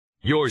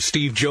Your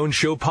Steve Jones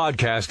Show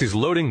podcast is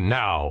loading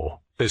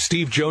now. The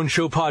Steve Jones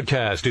Show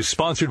podcast is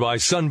sponsored by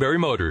Sunbury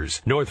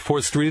Motors, North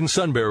 4th Street in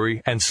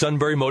Sunbury, and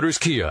Sunbury Motors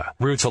Kia,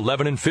 routes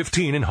 11 and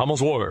 15 in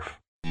Hummel's Wharf.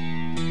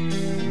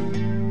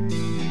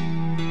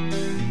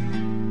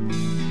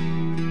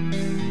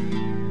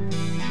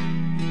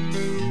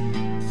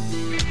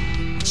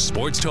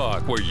 Sports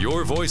talk where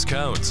your voice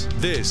counts.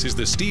 This is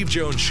the Steve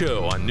Jones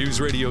Show on News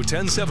Radio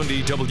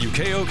 1070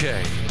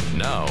 WKOK.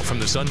 Now from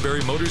the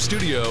Sunbury Motors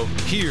Studio,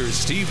 here's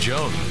Steve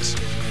Jones.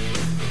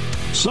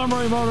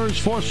 Sunbury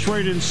Motors, 4th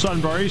Street in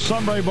Sunbury.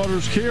 Sunbury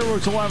Motors Kia,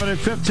 routes 11 and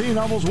 15.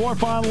 Hummel's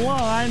Wharf,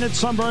 online at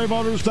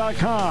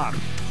sunburymotors.com.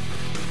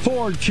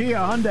 Ford, Kia,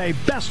 Hyundai,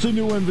 best in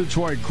new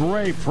inventory.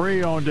 Great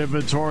pre-owned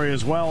inventory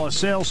as well. A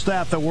sales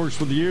staff that works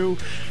with you.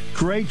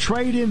 Great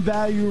trade-in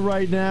value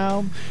right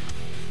now.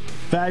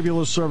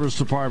 Fabulous service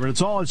department.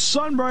 It's all at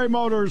Sunbury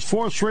Motors,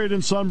 4th Street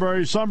in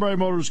Sunbury. Sunbury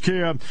Motors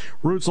Kia,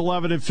 routes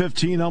 11 and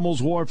 15,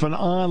 Hummel's Wharf, and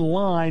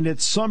online at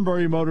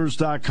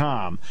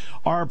sunburymotors.com.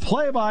 Our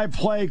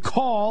play-by-play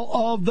call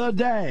of the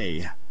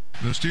day.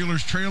 The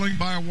Steelers trailing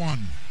by 1.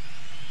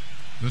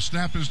 The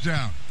snap is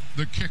down.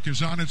 The kick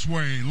is on its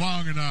way.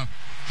 Long enough.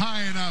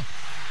 High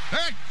enough.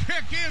 That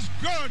kick is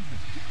good.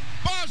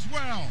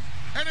 Boswell,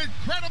 an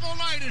incredible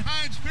night at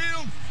Heinz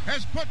Field,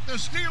 has put the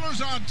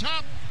Steelers on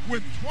top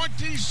with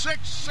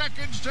 26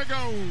 seconds to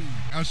go.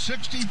 A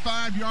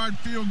 65-yard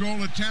field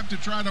goal attempt to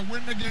try to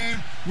win the game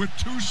with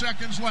 2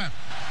 seconds left.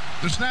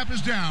 The snap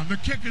is down. The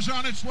kick is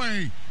on its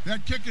way.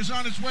 That kick is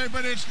on its way,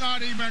 but it's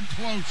not even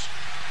close.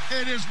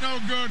 It is no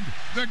good.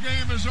 The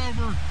game is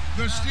over.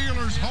 The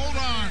Steelers hold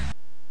on.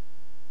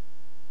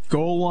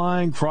 Goal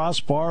line,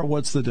 crossbar,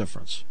 what's the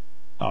difference?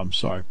 I'm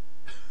sorry.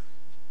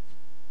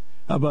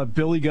 How about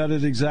Billy got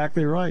it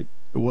exactly right?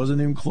 It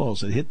wasn't even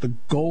close. It hit the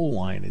goal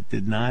line. It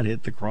did not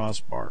hit the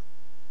crossbar.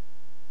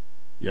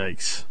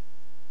 Yikes.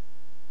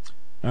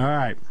 All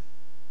right.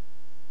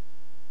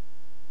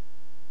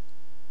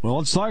 Well,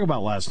 let's talk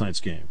about last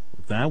night's game.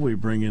 With that, we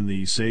bring in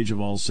the sage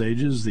of all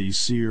sages, the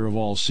seer of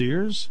all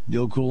seers.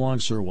 Neil Coulong,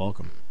 sir,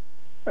 welcome.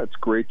 It's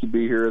great to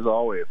be here as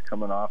always,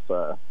 coming off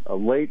a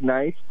late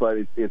night, but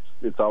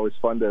it's always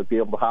fun to be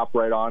able to hop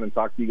right on and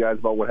talk to you guys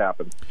about what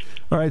happened.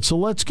 All right, so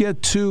let's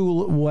get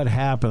to what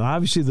happened.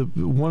 Obviously,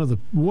 one of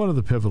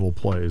the pivotal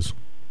plays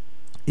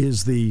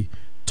is the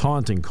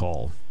taunting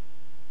call.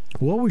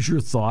 What was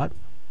your thought?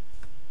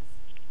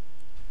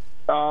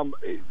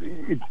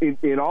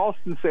 In all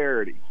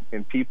sincerity,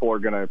 and people are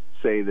going to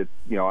say that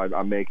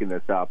I'm making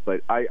this up, but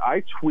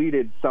I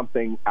tweeted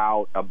something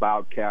out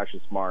about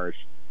Cassius Marsh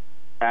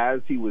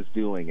as he was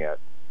doing it,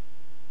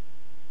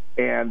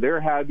 and there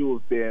had to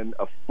have been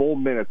a full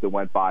minute that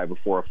went by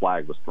before a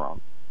flag was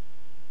thrown.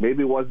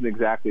 Maybe it wasn't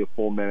exactly a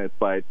full minute,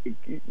 but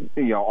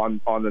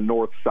on the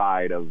north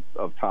side of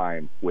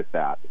time with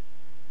that.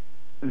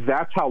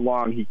 That's how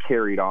long he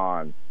carried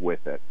on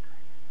with it.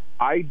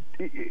 I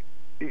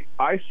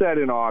said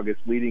in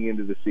August, leading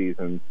into the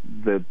season,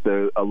 that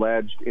the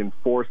alleged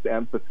enforced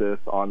emphasis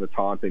on the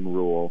taunting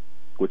rule,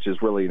 which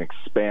is really an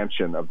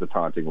expansion of the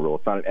taunting rule.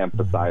 It's not an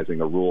emphasizing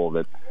a rule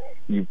that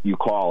you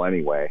call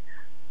anyway.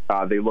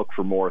 They look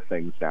for more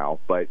things now.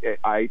 But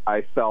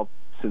I felt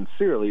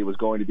sincerely it was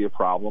going to be a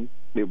problem.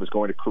 It was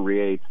going to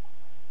create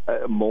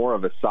more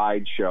of a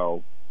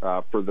sideshow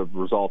for the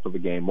result of a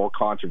game, more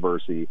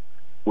controversy,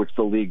 which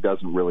the league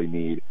doesn't really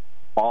need,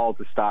 all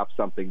to stop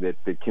something that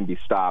can be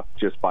stopped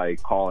just by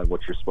calling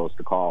what you're supposed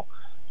to call.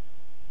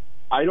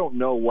 I don't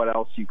know what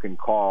else you can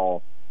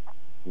call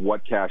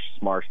what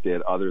Cassius Marsh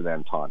did other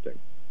than taunting.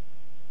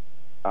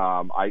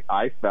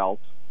 I felt,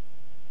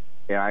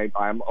 and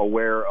I'm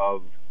aware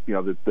of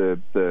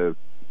the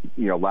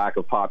lack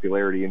of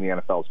popularity in the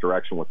NFL's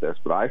direction with this,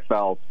 but I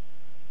felt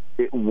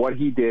what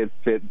he did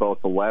fit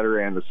both the letter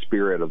and the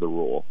spirit of the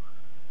rule.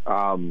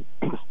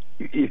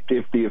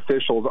 If the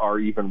officials are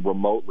even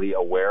remotely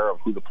aware of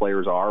who the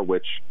players are,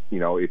 which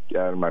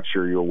I'm not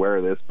sure you're aware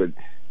of this, but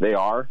they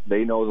are.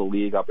 They know the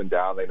league up and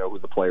down. They know who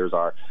the players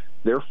are.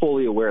 They're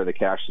fully aware that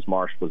Cassius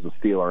Marsh was a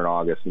Steeler in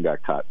August and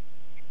got cut.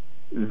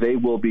 They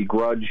will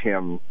begrudge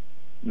him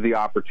the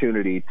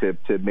opportunity to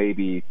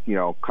maybe,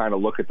 kind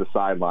of look at the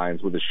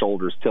sidelines with his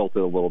shoulders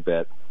tilted a little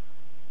bit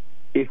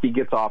if he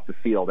gets off the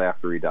field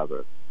after he does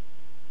it.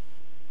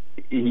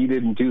 He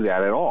didn't do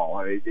that at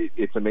all.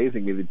 It's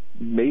amazing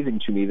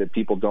to me that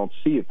people don't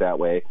see it that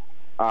way.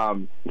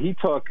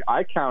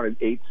 I counted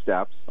 8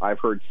 steps. I've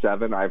heard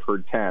 7. I've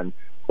heard 10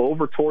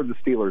 over toward the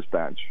Steelers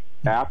bench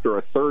after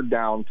a third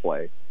down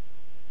play.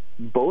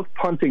 Both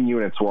punting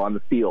units were on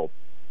the field,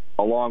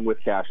 along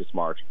with Cassius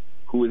Marsh,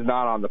 who is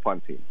not on the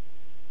punt team.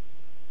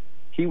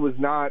 He was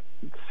not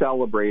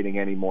celebrating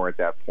anymore at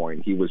that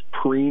point. He was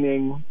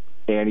preening,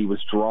 and he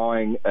was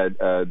drawing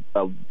an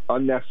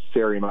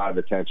unnecessary amount of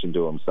attention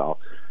to himself.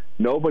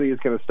 Nobody is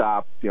going to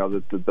stop,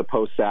 the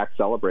post-sack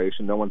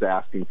celebration. No one's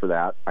asking for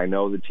that. I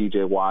know that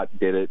T.J. Watt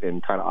did it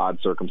in kind of odd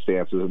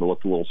circumstances, and it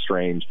looked a little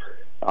strange.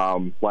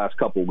 Last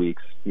couple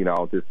weeks,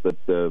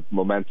 the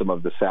momentum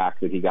of the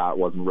sack that he got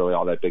wasn't really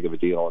all that big of a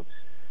deal, and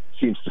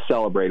seems to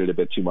celebrate it a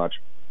bit too much.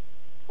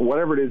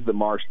 whatever it is that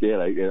Marsh did,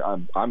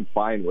 I'm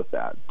fine with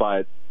that.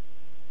 But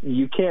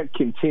you can't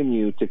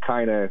continue to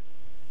kind of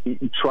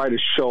try to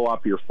show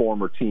up your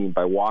former team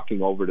by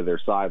walking over to their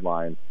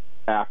sideline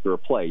after a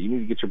play. You need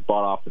to get your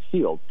butt off the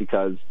field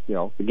because,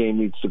 the game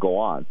needs to go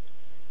on.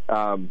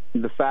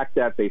 The fact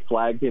that they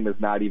flagged him is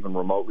not even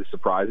remotely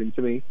surprising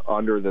to me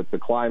under the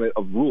climate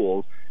of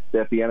rules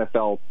that the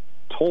NFL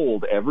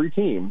told every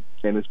team,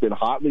 and it's been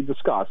hotly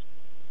discussed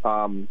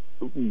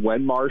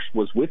when Marsh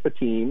was with the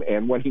team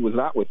and when he was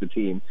not with the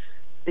team.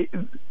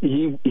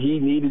 He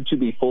needed to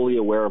be fully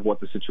aware of what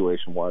the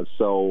situation was.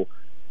 So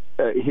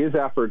his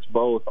efforts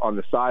both on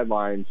the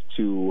sidelines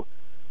to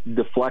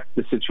deflect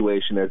the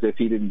situation as if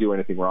he didn't do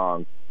anything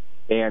wrong,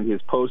 and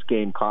his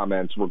post-game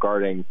comments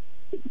regarding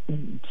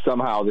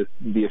somehow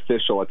the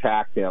official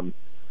attacked him,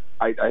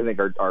 I think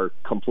are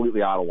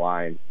completely out of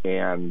line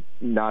and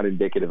not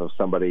indicative of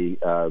somebody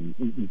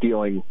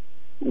dealing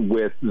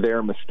with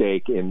their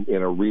mistake in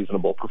a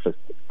reasonable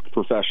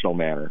professional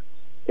manner.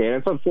 And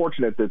it's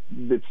unfortunate that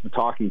it's the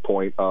talking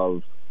point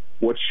of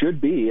what should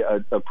be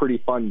a pretty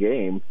fun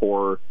game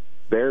for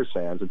Bears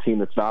fans, a team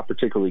that's not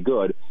particularly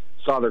good.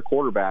 Saw their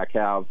quarterback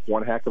have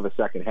one heck of a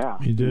second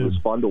half. He did. It was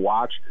fun to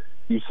watch.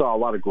 You saw a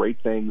lot of great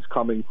things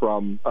coming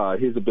from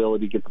his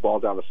ability to get the ball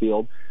down the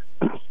field.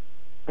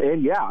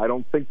 And, yeah, I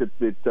don't think that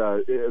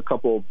a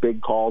couple of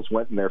big calls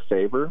went in their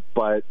favor,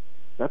 but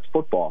that's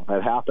football.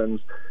 That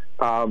happens.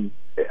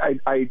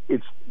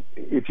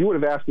 If you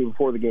would have asked me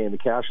before the game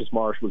that Cassius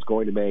Marsh was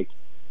going to make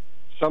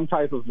some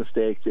type of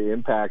mistake to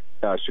impact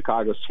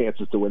Chicago's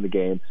chances to win the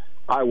game,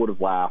 I would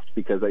have laughed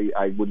because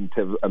I wouldn't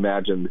have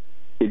imagined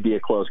it'd be a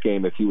close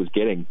game if he was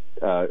getting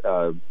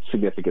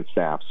significant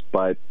snaps.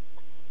 But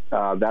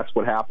that's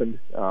what happened.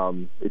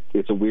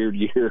 It's a weird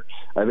year,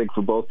 I think,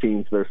 for both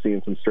teams. They're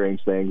seeing some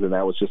strange things, and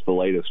that was just the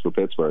latest for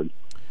Pittsburgh.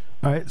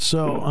 All right,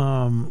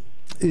 so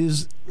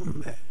is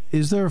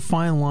there a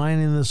fine line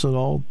in this at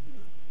all?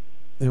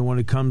 And when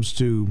it comes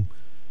to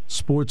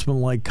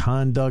sportsmanlike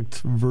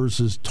conduct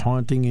versus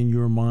taunting in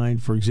your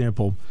mind? For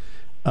example,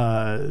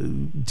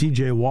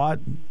 T.J. Watt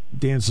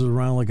dances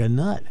around like a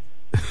nut.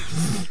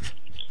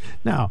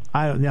 Now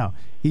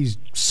he's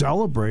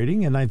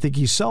celebrating, and I think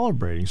he's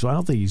celebrating, so I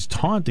don't think he's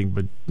taunting.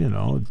 But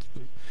if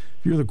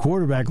you're the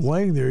quarterback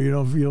laying there,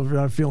 you're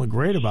not feeling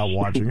great about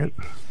watching it.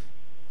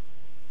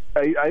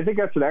 I think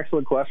that's an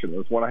excellent question. It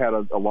was one I had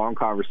a long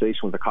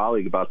conversation with a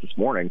colleague about this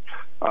morning.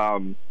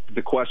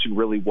 The question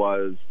really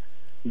was,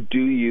 do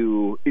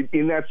you,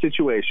 in that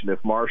situation,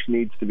 if Marsh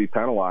needs to be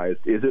penalized,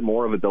 is it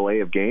more of a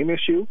delay of game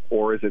issue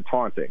or is it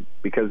taunting?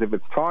 Because if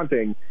it's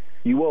taunting,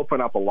 you open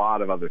up a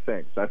lot of other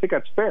things. I think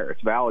that's fair.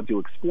 It's valid to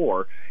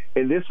explore.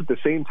 And this, at the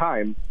same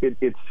time,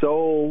 it's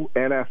so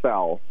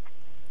NFL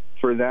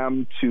for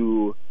them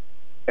to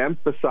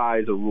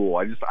emphasize a rule.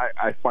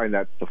 I find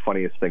that the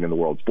funniest thing in the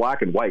world. It's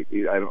black and white.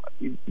 You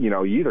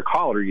either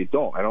call it or you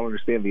don't. I don't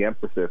understand the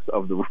emphasis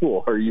of the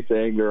rule. Are you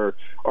saying there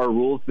are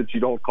rules that you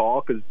don't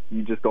call because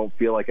you just don't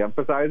feel like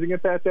emphasizing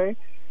it that day?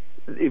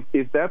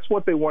 If that's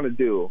what they want to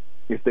do,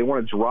 if they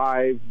want to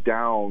drive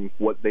down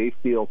what they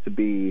feel to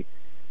be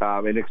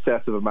an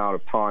excessive amount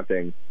of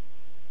taunting,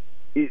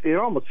 it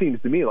almost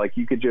seems to me like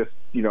you could just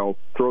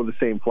throw the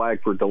same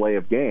flag for delay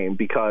of game,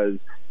 because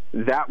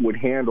that would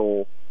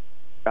handle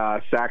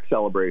sack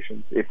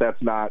celebrations, if that's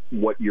not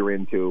what you're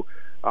into.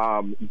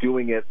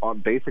 Doing it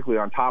basically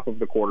on top of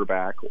the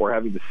quarterback, or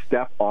having to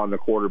step on the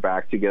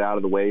quarterback to get out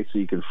of the way so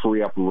you can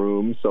free up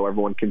room so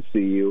everyone can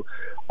see you.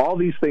 All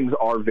these things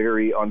are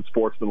very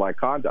unsportsmanlike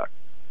conduct.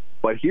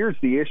 But here's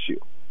the issue.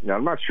 Now,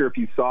 I'm not sure if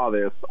you saw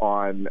this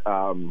on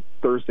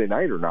Thursday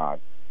night or not.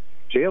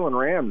 Jalen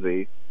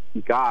Ramsey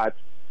got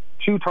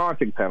 2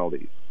 taunting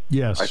penalties.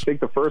 Yes. I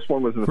think the first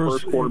one was in the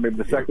first quarter, maybe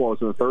the second one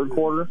was in the third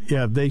quarter.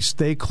 Yeah,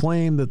 they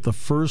claim that the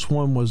first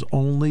one was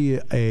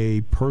only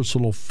a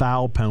personal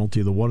foul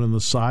penalty, the one on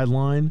the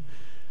sideline,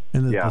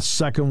 and that the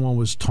second one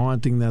was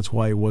taunting. That's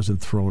why he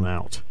wasn't thrown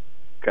out.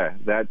 Okay,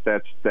 that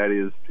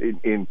is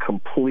in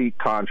complete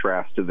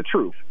contrast to the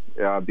truth.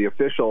 The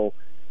official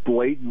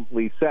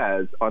blatantly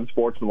says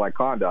unsportsmanlike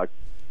conduct,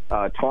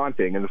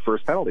 taunting in the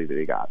first penalty that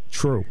he got.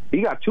 True.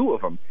 He got 2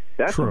 of them.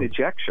 That's an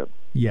ejection.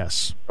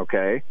 Yes.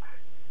 Okay.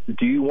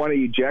 Do you want to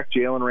eject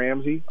Jalen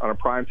Ramsey on a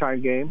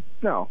primetime game?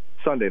 No.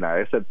 Sunday night.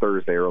 I said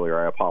Thursday earlier.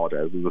 I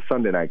apologize. It was a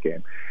Sunday night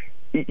game.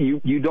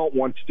 You don't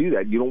want to do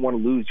that. You don't want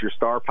to lose your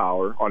star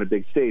power on a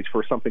big stage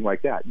for something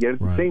like that. Yet at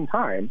the same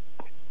time,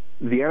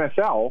 the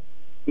NFL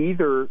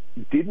either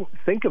didn't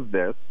think of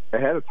this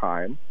ahead of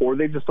time, or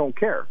they just don't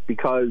care,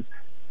 because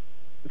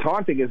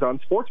taunting is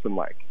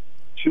unsportsmanlike.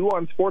 2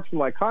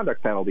 unsportsmanlike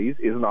conduct penalties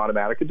is an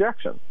automatic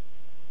ejection.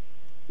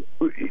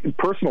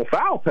 Personal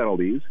foul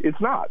penalties, it's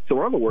not. So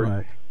in other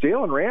words,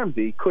 Jalen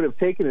Ramsey could have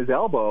taken his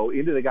elbow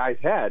into the guy's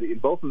head in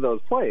both of those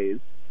plays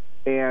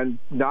and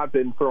not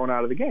been thrown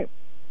out of the game.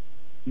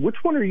 Which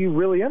one are you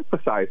really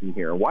emphasizing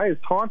here? Why is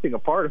taunting a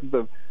part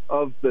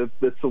of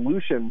the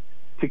solution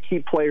to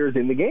keep players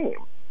in the game?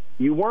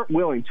 You weren't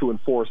willing to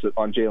enforce it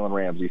on Jalen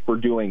Ramsey for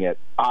doing it,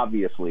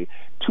 obviously,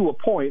 to a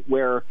point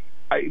where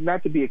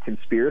not to be a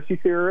conspiracy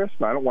theorist,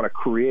 and I don't want to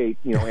create,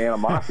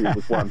 animosity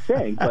with what I'm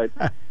saying, but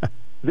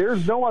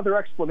there's no other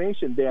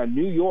explanation than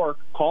New York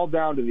called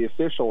down to the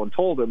official and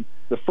told him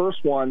the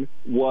first one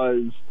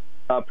was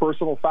a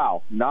personal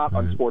foul, not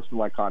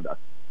unsportsmanlike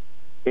conduct.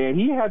 And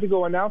he had to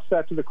go announce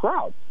that to the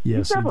crowd.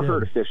 Yes, You've never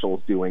heard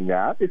officials doing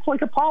that. It's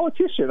like a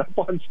politician up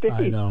on stage.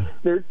 I know.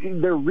 They're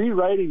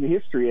rewriting the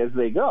history as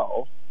they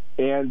go,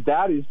 and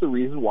that is the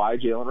reason why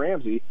Jalen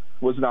Ramsey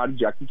was not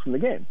ejected from the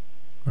game.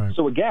 Right.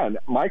 So again,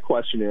 my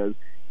question is,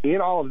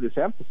 in all of this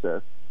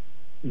emphasis,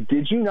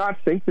 did you not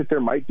think that there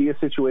might be a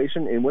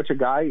situation in which a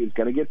guy is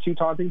going to get 2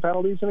 taunting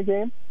penalties in a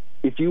game?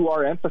 If you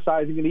are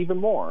emphasizing it even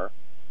more,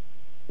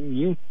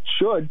 you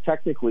should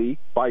technically,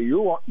 by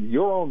your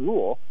own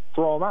rule,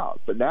 throw him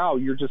out. But now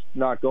you're just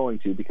not going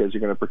to, because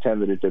you're going to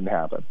pretend that it didn't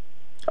happen.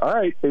 All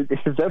right,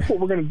 if that's what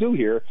we're going to do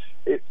here,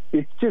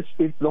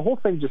 the whole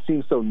thing just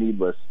seems so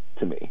needless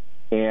to me.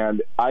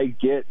 And I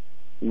get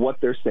what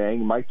they're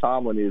saying. Mike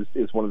Tomlin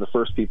is one of the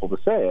first people to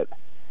say it.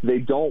 They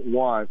don't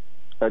want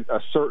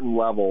a certain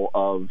level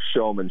of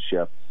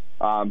showmanship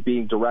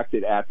being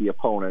directed at the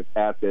opponent,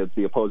 at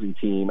the opposing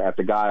team, at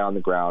the guy on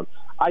the ground.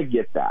 I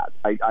get that.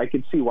 I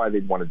can see why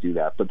they'd want to do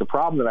that. But the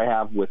problem that I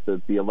have with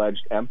the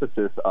alleged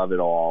emphasis of it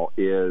all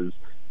is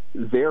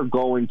they're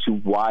going to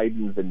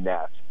widen the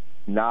net,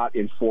 not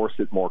enforce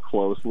it more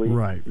closely.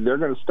 Right. They're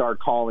going to start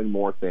calling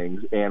more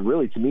things. And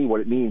really, to me,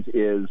 what it means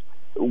is,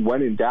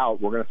 when in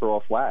doubt, we're going to throw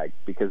a flag,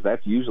 because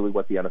that's usually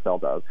what the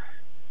NFL does.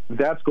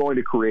 That's going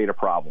to create a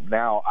problem.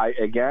 Now,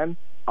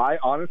 I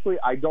honestly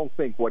don't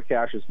think what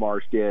Cassius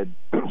Marsh did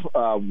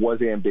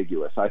was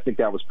ambiguous. I think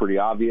that was pretty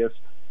obvious.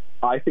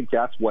 I think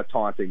that's what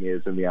taunting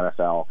is in the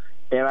NFL,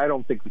 and I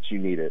don't think that you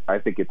need it. I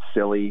think it's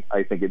silly.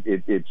 I think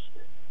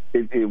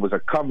it was a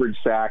coverage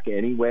sack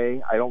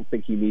anyway. I don't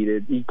think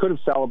he could have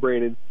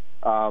celebrated,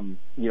 done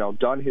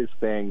his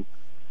thing,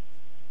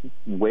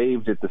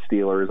 waved at the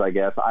Steelers, I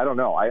guess. I don't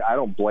know. I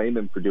don't blame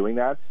him for doing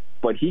that,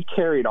 but he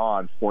carried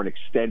on for an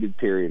extended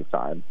period of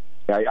time.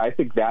 I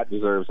think that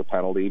deserves a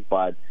penalty,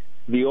 but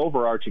the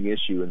overarching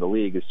issue in the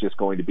league is just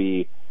going to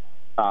be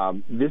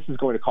this is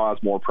going to cause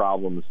more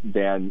problems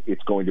than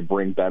it's going to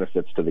bring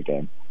benefits to the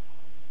game.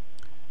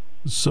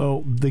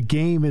 So the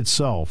game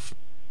itself,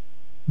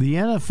 the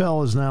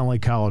NFL is not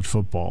like college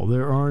football.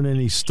 There aren't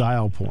any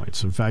style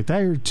points. In fact,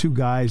 I heard 2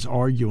 guys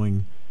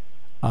arguing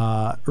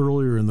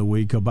earlier in the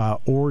week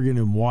about Oregon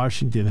and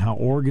Washington, how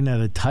Oregon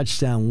had a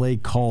touchdown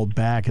late called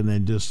back and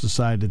then just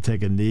decided to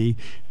take a knee.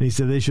 And he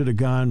said they should have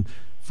gone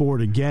for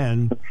it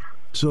again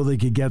so they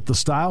could get the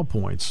style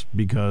points,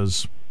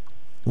 because,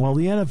 well,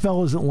 the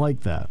NFL isn't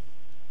like that.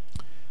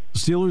 The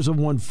Steelers have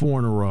won 4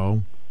 in a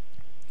row.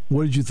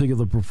 What did you think of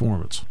the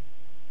performance?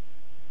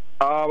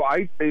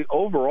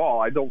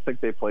 Overall, I don't think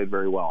they played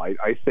very well.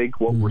 I think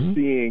what we're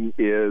seeing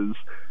is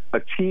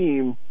a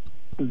team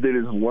that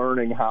is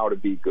learning how to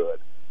be good.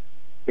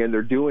 And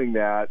they're doing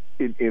that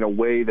in a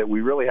way that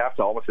we really have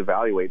to almost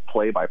evaluate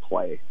play by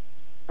play.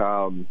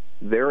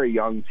 They're a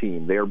young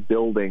team. They're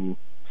building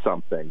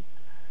something.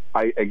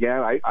 I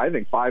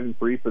think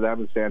 5-3 for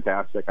them is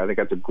fantastic. I think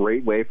that's a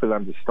great way for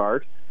them to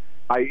start.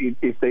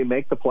 If they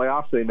make the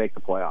playoffs, they make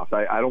the playoffs.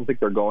 I don't think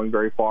they're going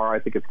very far. I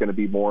think it's going to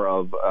be more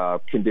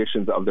of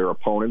conditions of their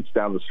opponents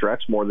down the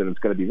stretch more than it's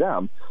going to be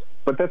them.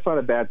 But that's not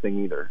a bad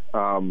thing either.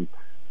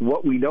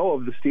 What we know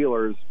of the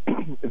Steelers,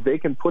 they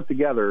can put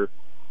together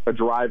a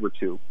drive or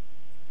 2.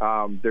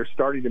 They're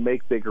starting to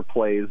make bigger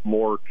plays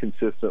more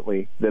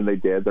consistently than they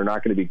did. They're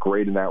not going to be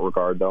great in that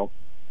regard, though.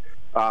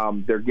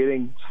 They're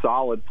getting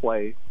solid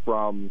play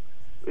from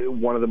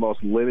one of the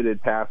most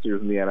limited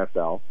passers in the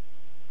NFL,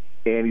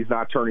 and he's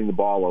not turning the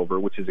ball over,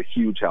 which is a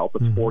huge help.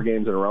 It's 4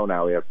 games in a row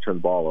now he has to turn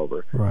the ball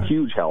over. Right.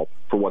 Huge help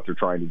for what they're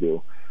trying to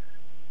do.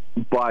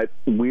 But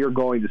we are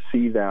going to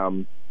see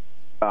them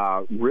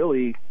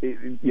really,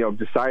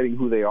 deciding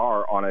who they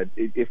are on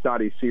if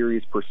not a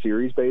series per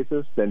series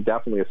basis, then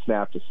definitely a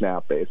snap to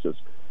snap basis,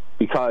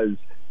 because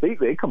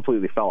they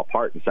completely fell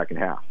apart in the second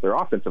half. Their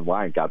offensive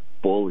line got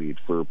bullied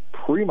for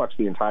pretty much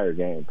the entire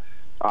game.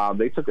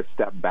 They took a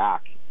step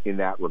back in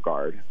that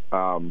regard.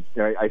 And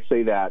I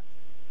say that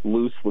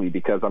loosely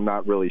because I'm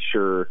not really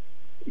sure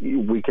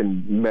we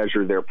can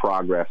measure their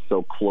progress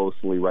so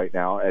closely right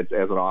now as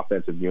an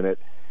offensive unit.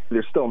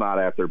 They're still not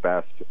at their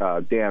best.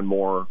 Dan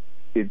Moore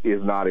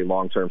is not a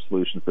long-term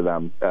solution for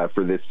them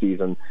for this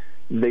season.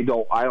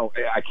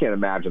 I can't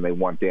imagine they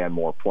want Dan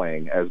Moore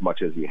playing as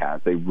much as he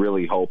has. They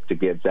really hope to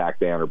get Zach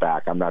Banner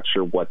back. I'm not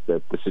sure what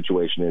the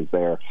situation is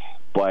there,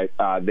 but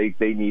they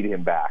need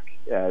him back.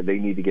 They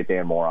need to get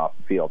Dan Moore off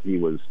the field. He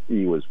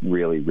was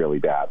really, really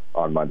bad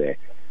on Monday.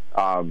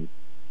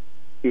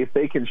 If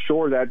they can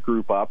shore that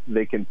group up,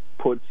 they can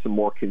put some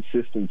more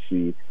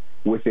consistency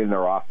within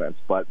their offense.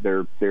 But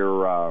their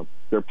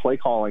play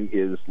calling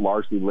is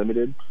largely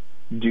limited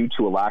due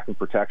to a lack of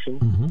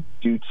protection,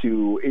 due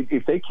to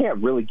if they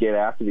can't really get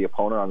after the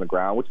opponent on the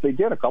ground, which they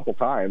did a couple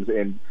times,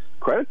 and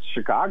credit to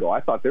Chicago,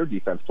 I thought their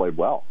defense played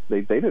well.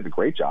 They did a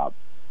great job.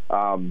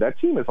 That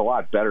team is a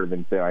lot better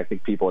than I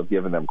think people have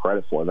given them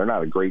credit for. They're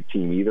not a great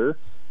team either,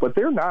 but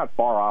they're not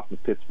far off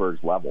of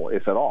Pittsburgh's level,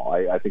 if at all.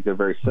 I think they're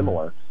very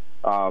similar.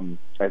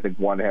 I think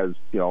one has,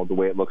 the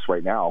way it looks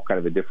right now, kind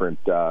of a different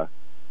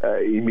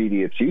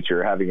immediate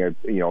future, having a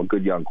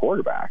good young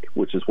quarterback,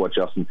 which is what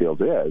Justin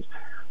Fields is.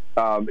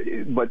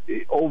 But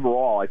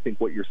overall, I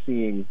think what you're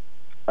seeing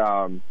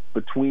within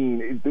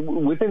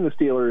the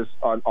Steelers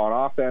on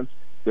offense,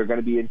 they're going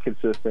to be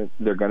inconsistent.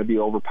 They're going to be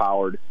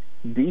overpowered.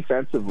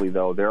 Defensively,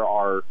 though, there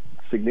are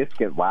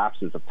significant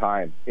lapses of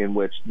time in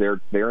which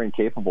they're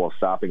incapable of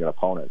stopping an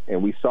opponent,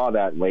 and we saw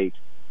that late.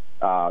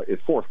 His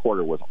fourth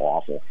quarter was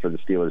awful for the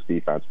Steelers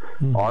defense.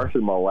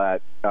 Arthur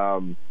Maulet,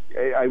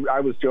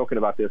 I was joking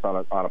about this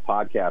on a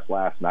podcast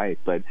last night,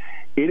 but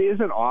it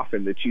isn't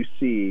often that you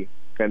see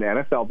an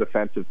NFL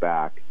defensive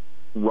back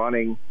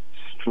running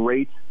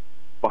straight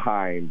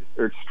behind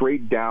or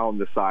straight down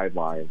the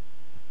sideline,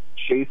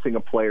 chasing a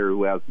player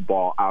who has the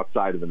ball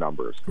outside of the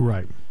numbers.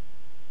 Right.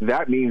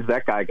 That means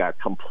that guy got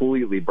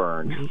completely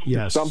burned.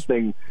 Yes.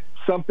 Something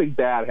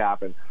bad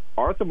happened.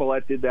 Arthur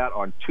Maulet did that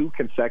on 2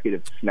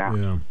 consecutive snaps.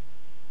 Yeah.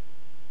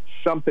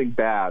 Something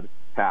bad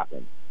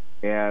happened,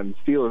 and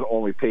Steelers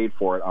only paid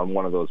for it on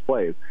one of those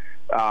plays.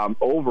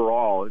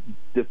 Overall,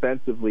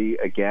 defensively,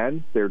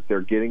 again, they're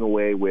getting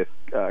away with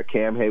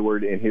Cam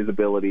Hayward and his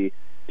ability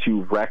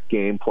to wreck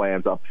game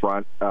plans up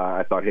front.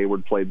 I thought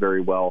Hayward played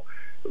very well.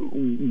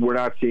 We're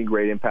not seeing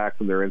great impact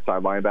from their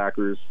inside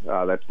linebackers.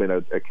 That's been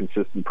a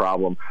consistent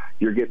problem.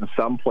 You're getting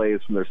some plays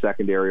from their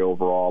secondary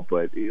overall,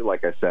 but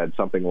like I said,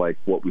 something like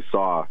what we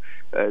saw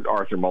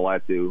Arthur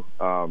Maulet do,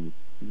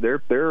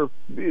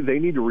 they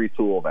need to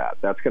retool that.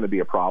 That's going to be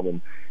a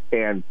problem.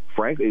 And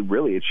frankly,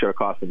 really, it should have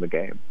cost them the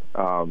game.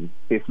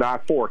 If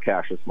not for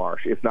Cassius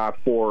Marsh, if not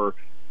for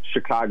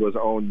Chicago's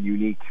own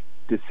unique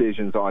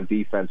decisions on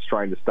defense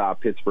trying to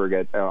stop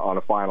Pittsburgh on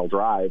a final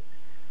drive,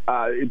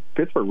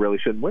 Pittsburgh really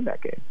shouldn't win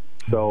that game.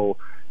 So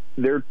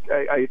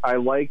I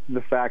like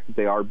the fact that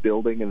they are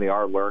building and they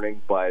are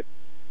learning, but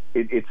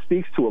it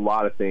speaks to a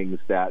lot of things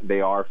that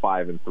they are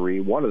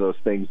 5-3. One of those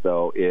things,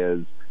 though,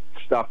 is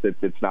stuff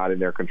that's not in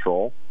their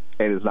control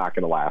and is not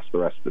going to last the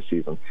rest of the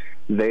season.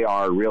 They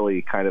are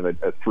really kind of a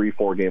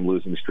 3-4 game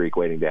losing streak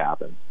waiting to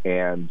happen.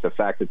 And the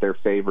fact that they're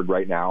favored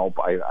right now,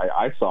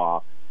 I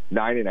saw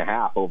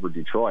 9.5 over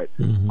Detroit.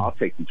 I'll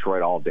take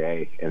Detroit all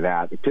day. And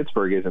that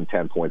Pittsburgh isn't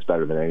 10 points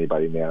better than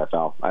anybody in the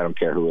NFL. I don't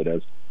care who it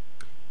is.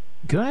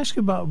 Can I ask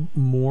about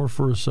Moore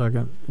for a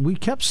second? We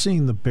kept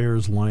seeing the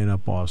Bears line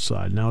up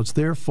offside. Now, it's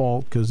their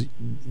fault because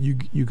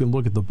you can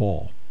look at the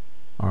ball,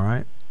 all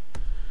right?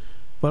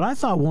 But I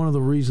thought one of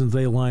the reasons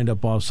they lined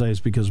up offside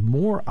is because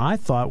Moore, I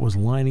thought, was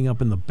lining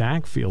up in the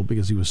backfield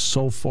because he was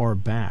so far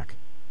back.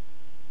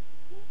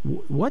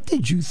 What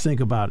did you think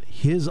about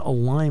his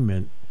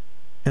alignment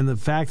and the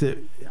fact that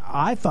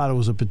I thought it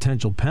was a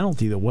potential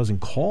penalty that wasn't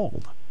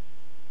called?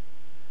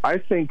 I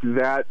think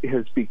that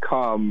has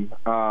become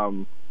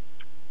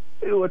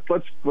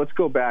let's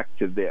go back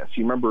to this.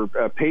 You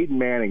remember Peyton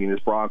Manning in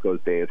his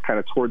Broncos days, kind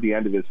of toward the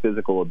end of his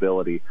physical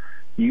ability,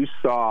 you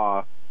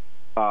saw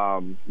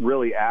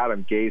really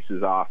Adam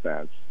Gase's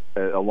offense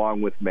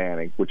along with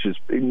Manning, which is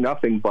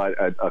nothing but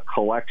a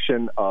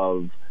collection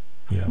of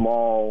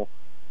small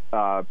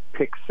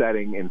pick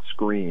setting and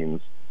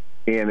screens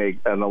in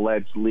an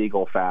alleged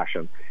legal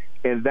fashion.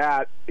 And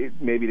that,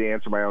 maybe to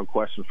answer my own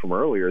question from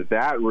earlier,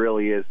 that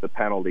really is the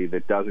penalty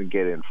that doesn't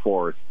get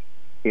enforced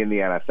in the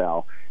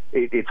NFL.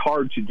 It's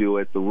hard to do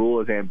it. The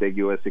rule is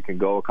ambiguous. It can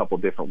go a couple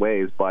different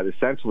ways, but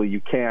essentially you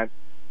can't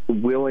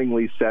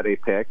willingly set a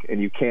pick,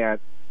 and you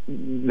can't,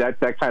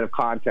 that kind of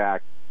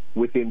contact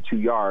within 2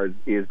 yards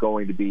is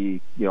going to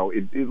be,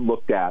 it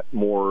looked at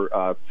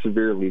more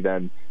severely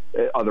than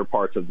other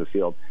parts of the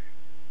field.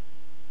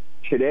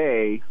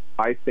 Today,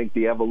 I think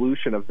the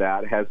evolution of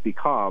that has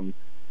become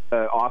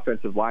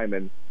offensive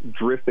linemen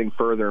drifting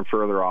further and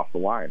further off the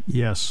line.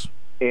 Yes.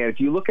 And if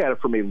you look at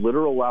it from a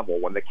literal level,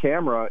 when the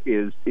camera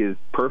is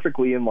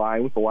perfectly in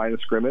line with the line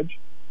of scrimmage,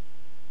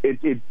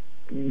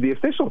 the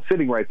official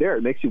sitting right there,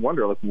 it makes you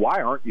wonder, like,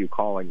 why aren't you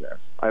calling this?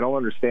 I don't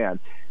understand.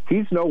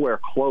 He's nowhere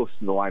close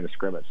to the line of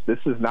scrimmage. This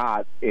is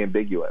not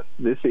ambiguous.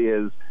 This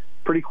is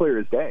pretty clear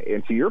as day.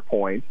 And to your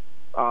point,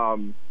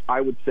 I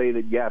would say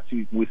that, yes,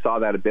 we saw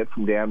that a bit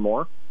from Dan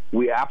Moore.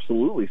 We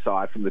absolutely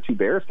saw it from the two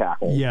Bears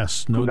tackles.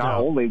 Yes, no doubt.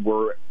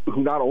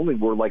 Who not only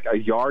were like a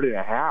yard and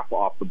a half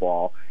off the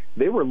ball,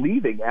 they were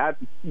leaving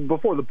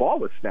before the ball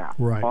was snapped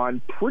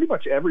on pretty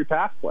much every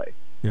pass play.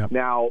 Yep.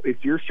 Now,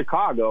 if you're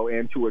Chicago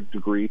and to a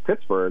degree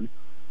Pittsburgh,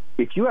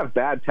 if you have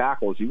bad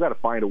tackles, you've got to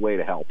find a way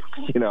to help,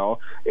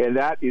 and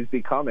that is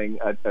becoming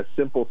a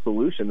simple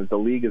solution that the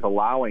league is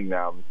allowing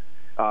them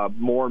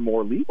more and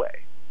more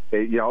leeway.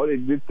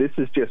 This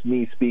is just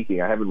me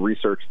speaking. I haven't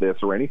researched this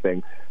or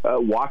anything.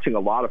 Watching a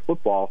lot of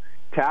football,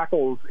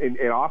 tackles and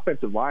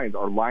offensive lines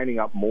are lining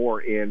up more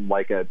in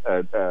like a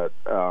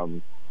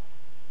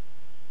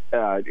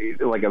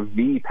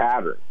V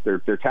pattern.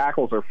 Their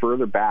tackles are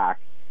further back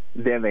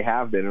than they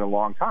have been in a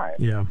long time.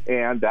 Yeah.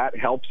 And that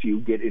helps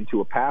you get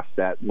into a pass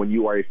set when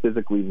you are a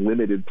physically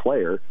limited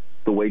player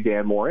the way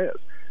Dan Moore is.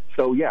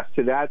 So, yes,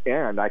 to that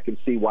end, I can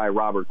see why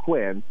Robert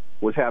Quinn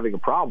was having a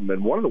problem.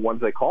 And one of the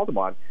ones they called him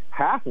on,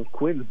 half of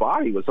Quinn's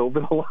body was over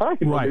the line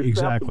right, when they snapped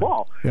exactly. the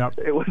ball. Yep.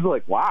 It was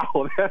like,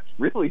 wow, that's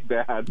really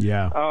bad.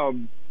 Yeah.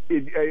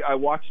 I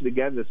watched it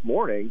again this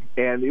morning,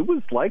 and it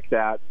was like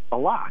that a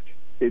lot.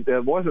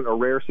 It wasn't a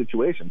rare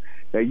situation.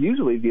 Now,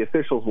 usually the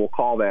officials will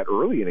call that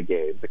early in a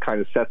game to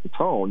kind of set the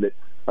tone that,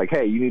 like,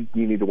 hey, you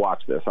need to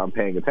watch this. I'm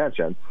paying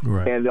attention,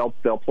 right. And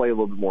they'll play a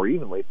little bit more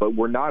evenly. But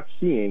we're not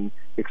seeing,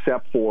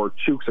 except for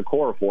Chuks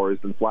Okorafor, who's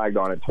been flagged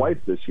on it twice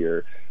this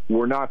year.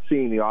 We're not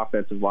seeing the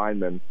offensive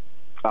linemen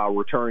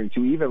returning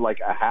to even like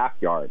a half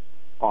yard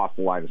off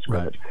the line of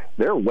scrimmage. Right.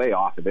 They're way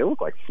off it. They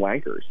look like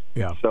flankers.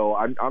 Yeah. So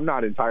I'm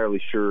not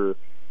entirely sure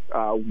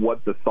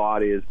what the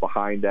thought is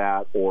behind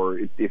that, or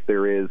if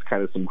there is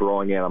kind of some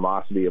growing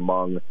animosity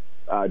among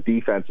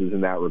defenses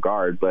in that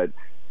regard. But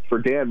for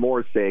Dan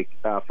Moore's sake,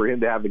 for him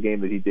to have the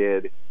game that he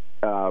did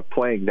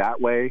playing that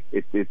way,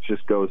 it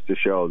just goes to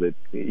show that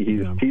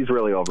he's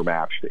really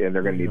overmatched, and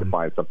they're going to need to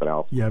find something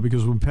else. Yeah,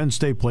 because when Penn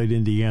State played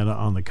Indiana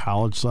on the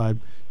college side,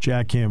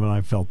 Jack Ham and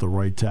I felt the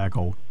right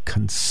tackle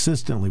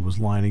consistently was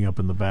lining up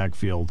in the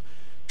backfield,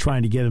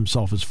 trying to get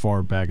himself as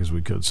far back as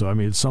we could. So, I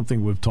mean, it's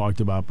something we've talked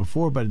about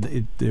before, but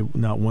it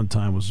not one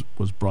time was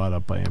brought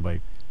up by anybody.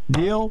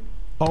 Neil,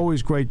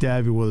 always great to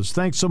have you with us.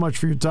 Thanks so much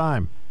for your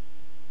time.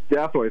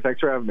 Definitely.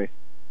 Thanks for having me.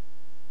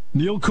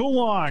 Neil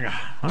Coulong.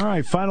 All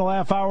right, final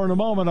half hour in a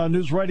moment on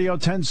News Radio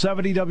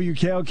 1070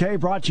 WKOK,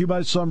 brought to you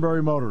by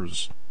Sunbury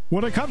Motors.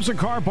 When it comes to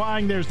car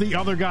buying, there's the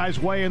other guy's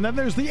way, and then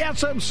there's the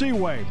SMC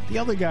way. The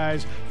other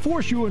guys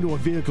force you into a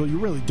vehicle you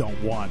really don't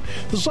want.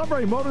 The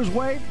Sunbury Motors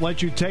way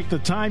lets you take the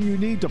time you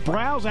need to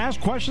browse, ask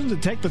questions,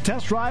 and take the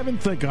test drive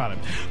and think on it.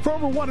 For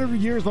over 100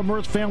 years, the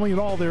Mertz family and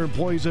all their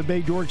employees have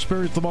made your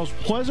experience the most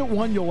pleasant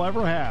one you'll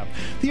ever have.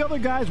 The other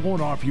guys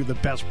won't offer you the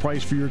best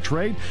price for your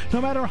trade,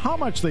 no matter how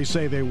much they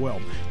say they will.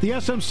 The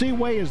SMC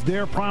way is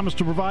their promise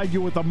to provide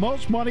you with the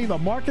most money the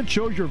market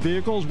shows your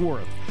vehicle is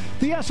worth.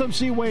 The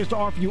SMC way is to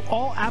offer you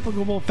all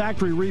applicable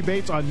factory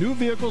rebates on new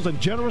vehicles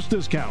and generous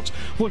discounts.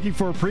 Looking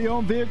for a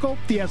pre-owned vehicle?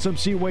 The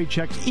SMC way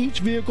checks each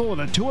vehicle in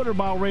a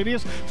 200-mile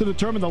radius to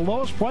determine the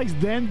lowest price,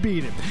 then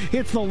beat it.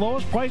 It's the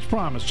lowest price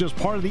promise, just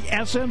part of the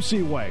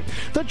SMC way.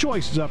 The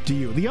choice is up to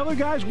you. The other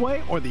guy's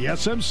way or the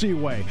SMC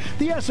way.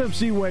 The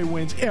SMC way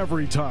wins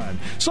every time.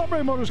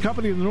 Sunbury Motors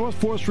Company in the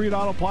North 4th Street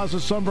Auto Plaza,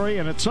 Sunbury,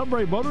 and at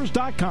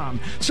sunburymotors.com.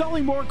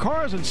 Selling more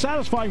cars and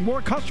satisfying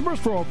more customers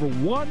for over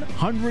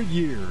 100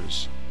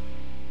 years.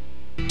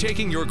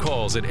 Taking your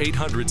calls at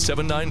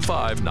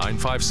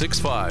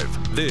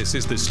 800-795-9565. This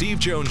is The Steve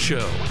Jones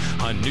Show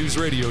on News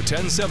Radio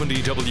 1070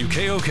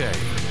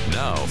 WKOK.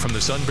 Now, from the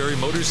Sunbury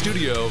Motors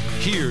Studio,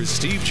 here's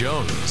Steve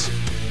Jones.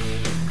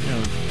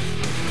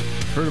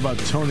 Heard about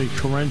Tony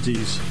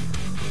Correnti's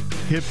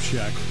hip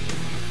check.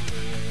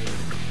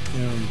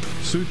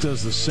 Suit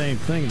does the same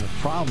thing, and the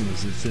problem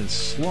is it's in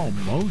slow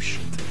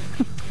motion.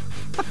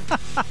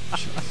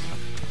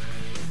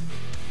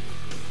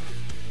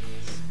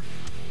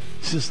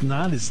 It's just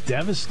not as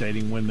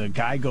devastating when the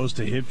guy goes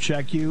to hip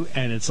check you,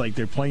 and it's like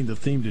they're playing the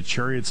theme to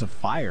Chariots of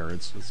Fire.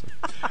 It's just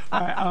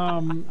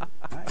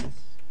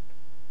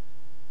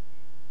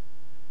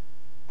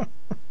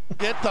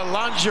Get the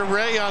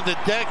lingerie on the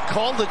deck.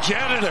 Call the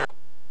janitor.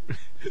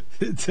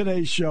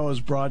 Today's show is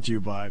brought to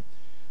you by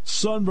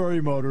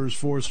Sunbury Motors,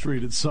 4th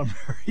Street at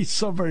Sunbury,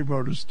 Sunbury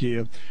Motors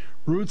Kia,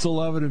 routes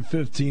 11 and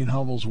 15,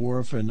 Hummel's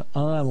Wharf, and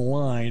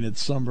online at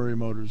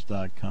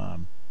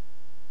sunburymotors.com.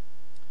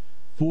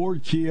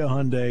 Ford, Kia,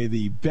 Hyundai,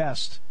 the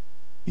best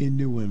in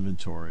new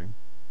inventory.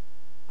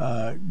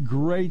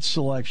 Great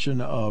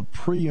selection of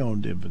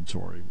pre-owned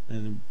inventory.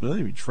 And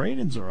believe me,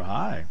 trade-ins are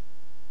high.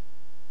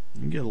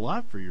 You can get a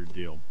lot for your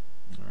deal.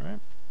 All right.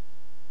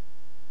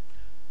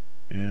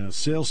 And a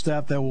sales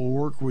staff that will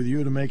work with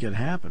you to make it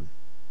happen.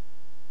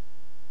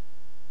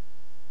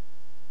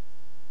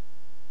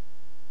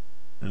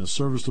 And a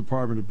service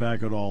department to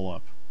back it all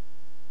up.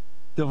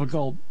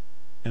 Difficult.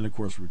 And, of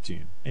course,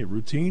 routine. Hey,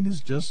 routine is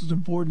just as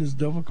important as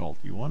difficult.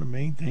 You want to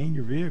maintain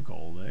your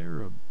vehicle.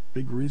 They're a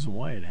big reason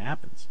why it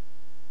happens.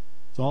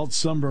 It's all at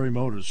Sunbury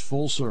Motors,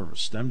 full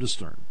service, stem to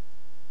stern.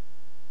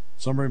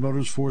 Sunbury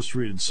Motors, 4th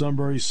Street in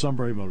Sunbury,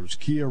 Sunbury Motors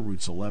Kia,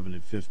 routes 11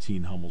 and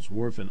 15, Hummel's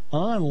Wharf, and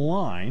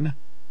online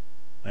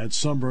at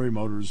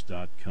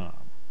sunburymotors.com.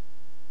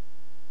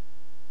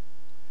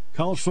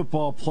 College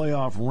football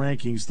playoff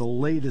rankings, the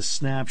latest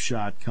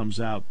snapshot comes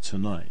out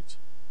tonight.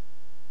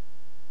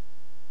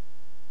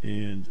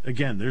 And,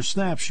 again, they're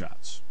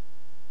snapshots.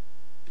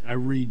 I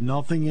read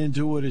nothing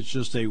into it. It's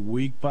just a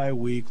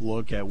week-by-week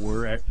look at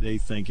where they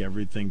think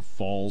everything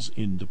falls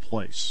into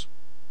place.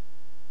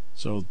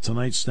 So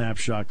tonight's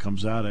snapshot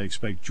comes out. I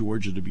expect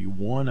Georgia to be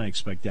 1. I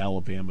expect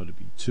Alabama to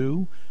be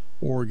 2.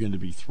 Oregon to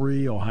be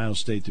 3. Ohio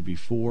State to be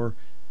 4.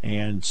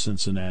 And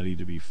Cincinnati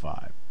to be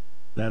 5.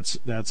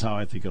 That's how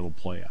I think it'll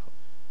play out.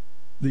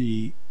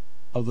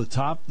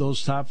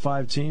 Those top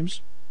 5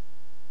 teams,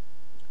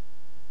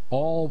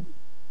 all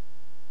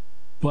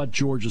but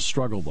Georgia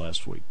struggled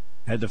last week.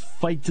 Had to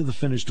fight to the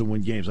finish to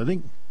win games. I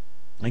think,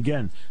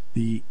 again,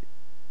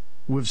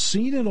 We've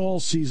seen it all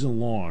season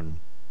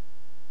long.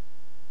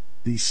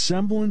 The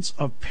semblance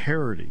of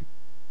parity.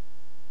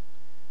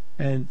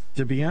 And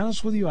to be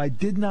honest with you, I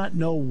did not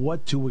know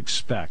what to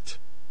expect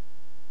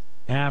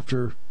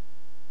after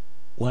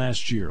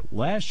last year.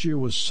 Last year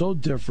was so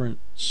different,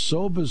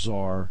 so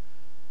bizarre,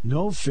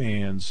 no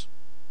fans.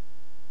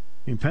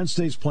 I mean, Penn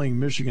State's playing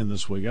Michigan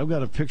this week. I've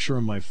got a picture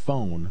on my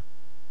phone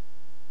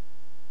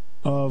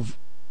of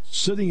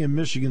sitting in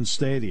Michigan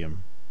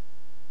Stadium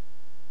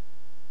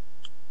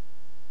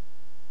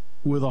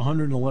with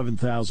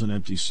 111,000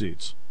 empty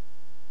seats.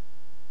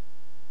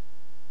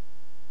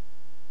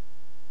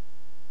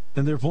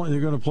 And they're going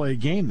to play a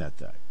game that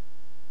day.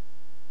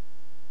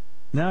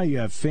 Now you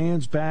have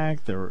fans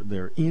back.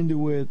 They're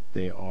into it.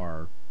 They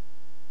are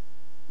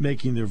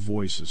making their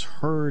voices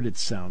heard. It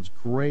sounds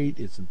great.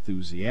 It's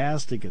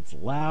enthusiastic. It's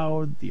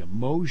loud. The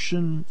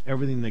emotion,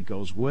 everything that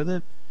goes with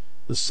it.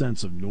 The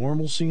sense of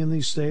normalcy in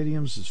these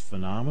stadiums is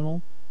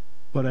phenomenal.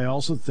 But I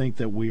also think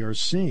that we are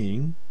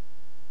seeing,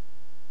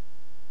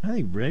 I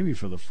think maybe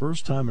for the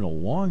first time in a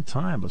long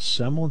time, a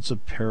semblance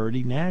of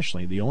parity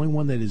nationally. The only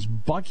one that is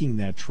bucking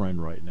that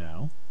trend right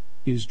now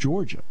is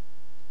Georgia.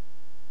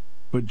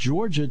 But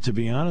Georgia, to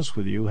be honest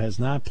with you, has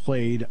not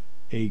played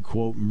a,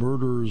 quote,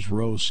 murderer's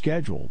row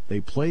schedule.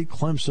 They played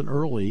Clemson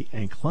early,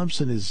 and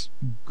Clemson is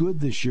good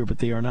this year, but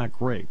they are not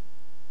great.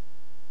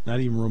 Not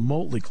even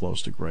remotely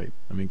close to great.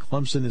 I mean,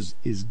 Clemson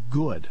is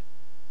good.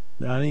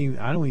 I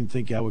don't even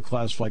think I would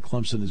classify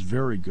Clemson as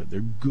very good.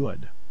 They're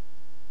good.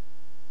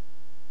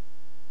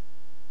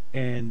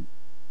 And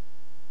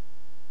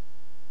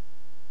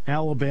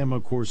Alabama,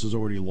 of course, has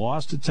already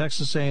lost to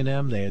Texas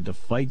A&M. They had to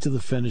fight to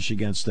the finish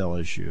against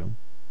LSU.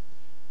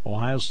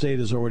 Ohio State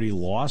has already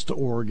lost to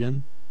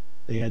Oregon.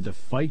 They had to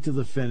fight to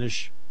the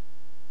finish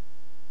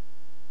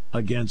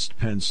against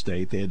Penn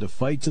State. They had to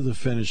fight to the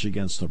finish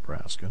against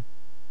Nebraska.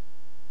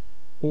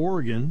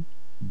 Oregon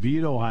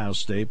beat Ohio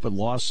State but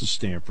lost to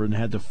Stanford and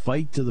had to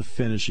fight to the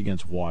finish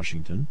against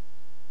Washington.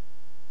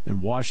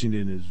 And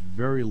Washington is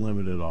very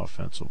limited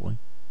offensively.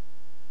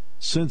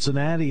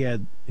 Cincinnati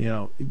had,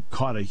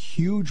 caught a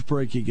huge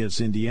break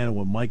against Indiana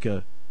when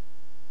Micah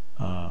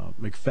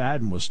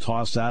McFadden was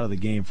tossed out of the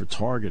game for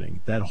targeting.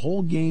 That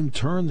whole game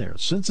turned there.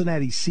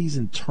 Cincinnati's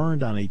season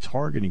turned on a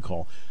targeting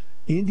call.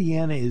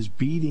 Indiana is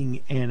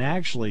beating and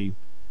actually,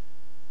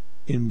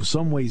 in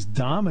some ways,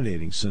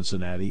 dominating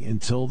Cincinnati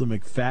until the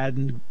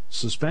McFadden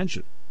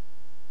suspension.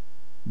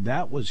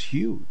 That was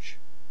huge.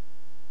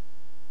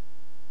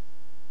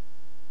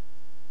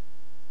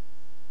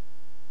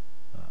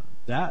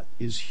 That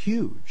is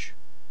huge.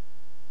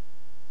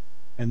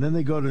 And then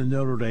they go to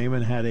Notre Dame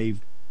and had a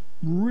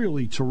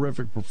really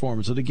terrific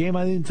performance at a game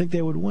I didn't think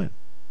they would win.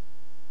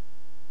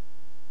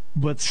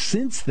 But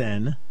since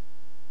then,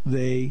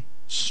 they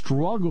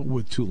struggled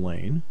with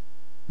Tulane.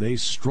 They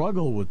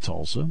struggled with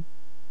Tulsa.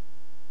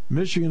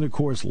 Michigan, of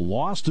course,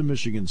 lost to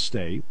Michigan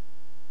State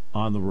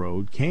on the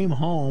road, came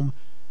home,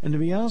 and to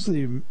be honest with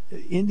you,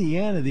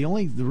 Indiana, the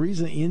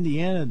reason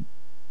Indiana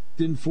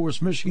didn't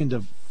force Michigan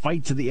to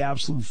fight to the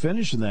absolute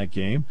finish in that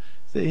game,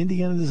 that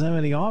Indiana doesn't have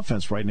any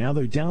offense right now.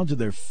 They're down to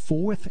their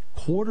fourth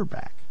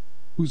quarterback,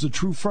 who's a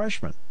true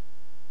freshman.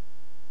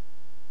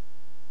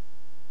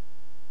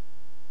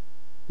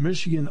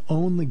 Michigan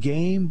owned the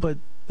game, but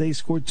they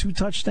scored 2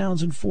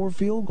 touchdowns and 4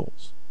 field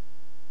goals.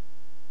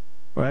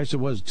 Or actually,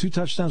 it was 2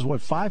 touchdowns,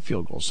 5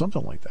 field goals,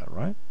 something like that,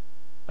 right?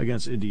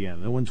 Against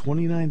Indiana. They won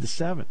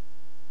 29-7.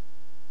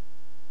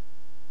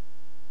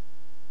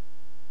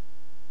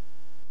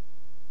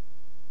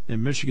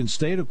 And Michigan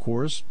State, of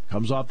course,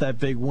 comes off that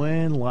big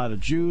win, a lot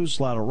of juice,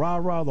 a lot of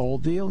rah-rah, the whole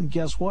deal, and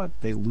guess what?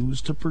 They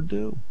lose to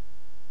Purdue.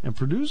 And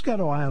Purdue's got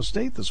Ohio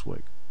State this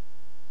week.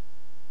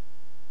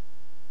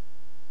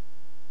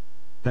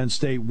 Penn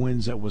State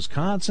wins at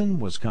Wisconsin.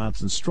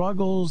 Wisconsin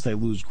struggles. They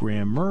lose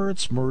Graham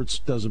Mertz.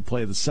 Mertz doesn't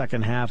play the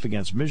second half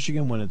against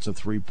Michigan when it's a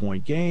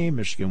 3-point game.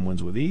 Michigan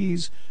wins with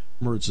ease.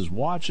 Mertz is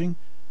watching.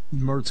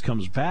 Mertz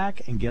comes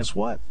back, and guess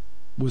what?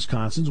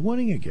 Wisconsin's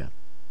winning again.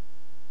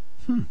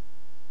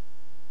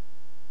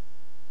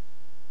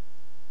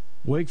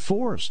 Wake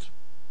Forest,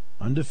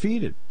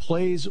 undefeated,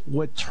 plays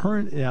what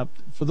turned out.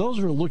 For those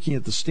who are looking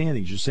at the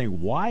standings, you're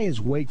saying, why is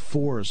Wake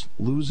Forest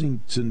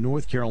losing to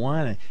North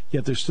Carolina,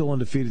 yet they're still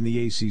undefeated in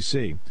the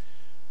ACC?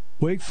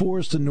 Wake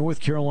Forest and North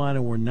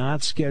Carolina were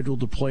not scheduled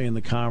to play in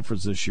the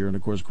conference this year. And,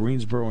 of course,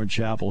 Greensboro and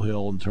Chapel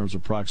Hill, in terms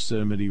of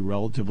proximity,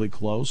 relatively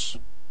close.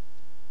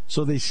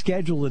 So they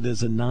scheduled it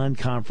as a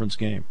non-conference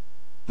game.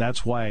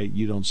 That's why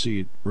you don't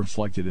see it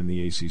reflected in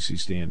the ACC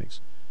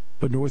standings.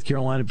 But North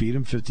Carolina beat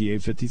them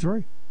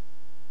 58-53.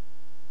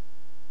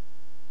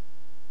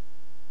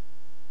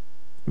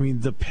 I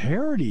mean, the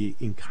parity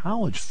in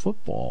college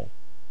football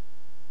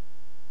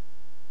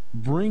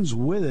brings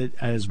with it,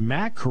 as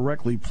Matt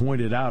correctly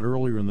pointed out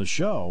earlier in the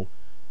show,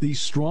 the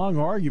strong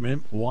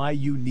argument why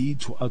you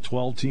need a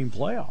 12-team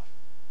playoff.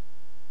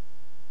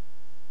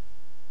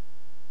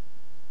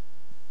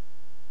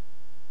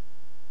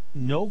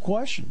 No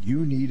question,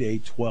 you need a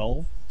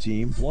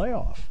 12-team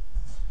playoff.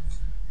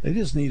 They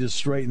just need to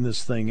straighten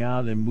this thing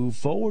out and move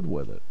forward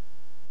with it.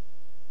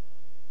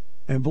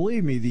 And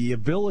believe me, the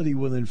ability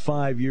within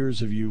 5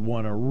 years, if you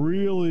want to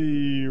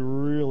really,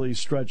 really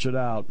stretch it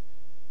out,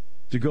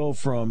 to go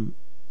from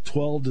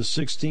 12 to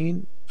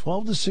 16,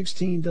 12 to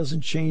 16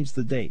 doesn't change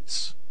the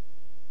dates.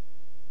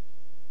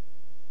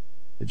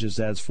 It just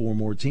adds 4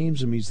 more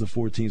teams. It means the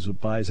 4 teams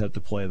with byes have to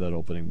play that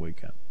opening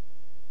weekend.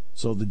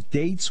 So the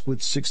dates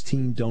with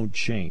 16 don't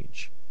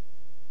change.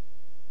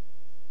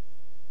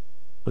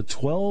 But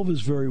 12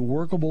 is very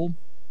workable.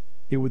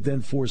 It would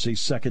then force a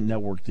second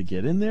network to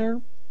get in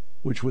there,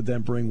 which would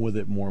then bring with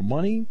it more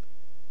money.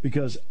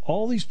 Because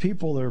all these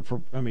people that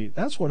are,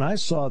 that's when I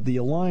saw the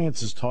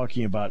Alliance is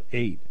talking about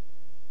 8.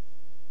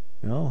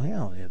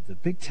 Hell, the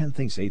Big Ten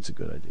thinks 8's a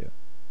good idea.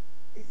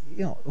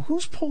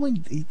 Who's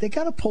pulling? They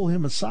got to pull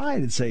him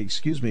aside and say,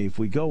 excuse me, if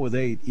we go with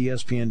 8,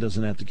 ESPN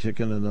doesn't have to kick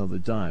in another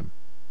dime.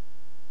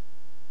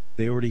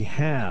 They already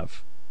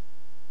have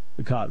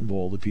the Cotton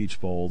Bowl, the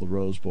Peach Bowl, the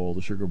Rose Bowl,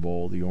 the Sugar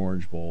Bowl, the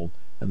Orange Bowl,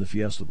 and the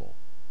Fiesta Bowl.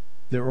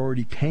 They're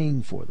already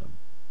paying for them.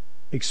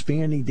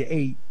 Expanding to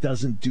 8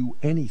 doesn't do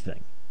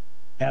anything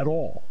at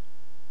all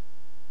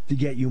to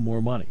get you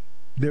more money.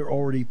 They're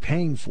already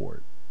paying for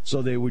it,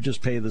 so they would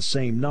just pay the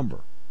same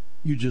number.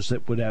 You just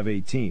would have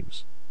 8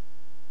 teams.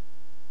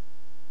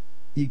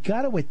 You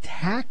got to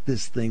attack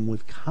this thing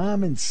with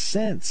common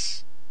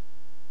sense.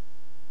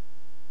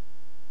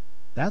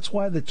 That's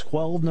why the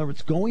 12 number,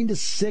 going to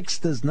 6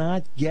 does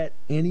not get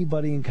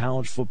anybody in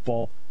college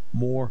football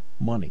more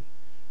money.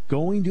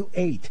 Going to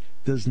 8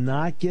 does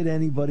not get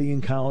anybody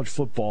in college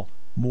football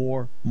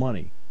more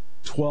money.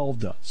 12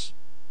 does.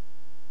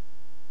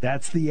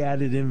 That's the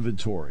added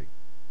inventory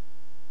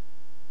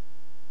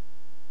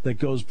that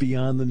goes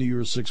beyond the New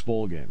Year's 6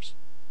 bowl games,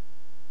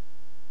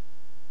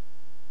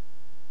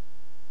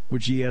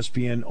 which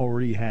ESPN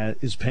already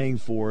is paying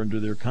for under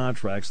their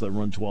contracts that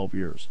run 12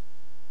 years.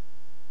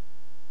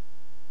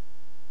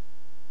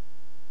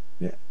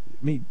 Yeah,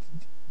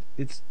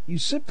 you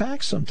sit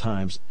back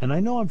sometimes, and I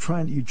know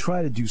you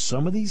try to do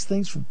some of these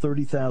things from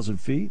 30,000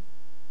 feet,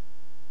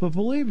 but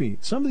believe me,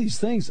 some of these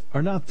things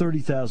are not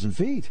 30,000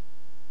 feet.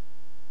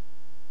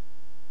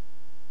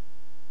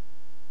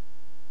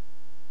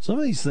 Some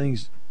of these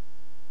things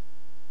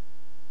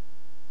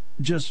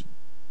just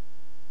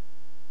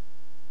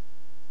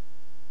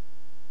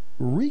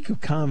reek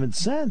of common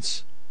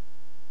sense.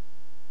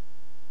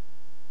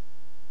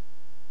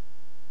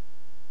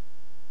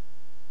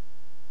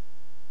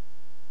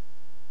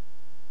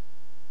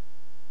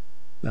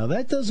 Now,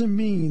 that doesn't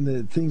mean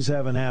that things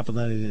haven't happened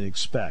that I didn't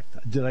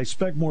expect. Did I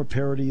expect more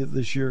parity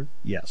this year?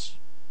 Yes.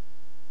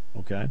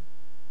 Okay.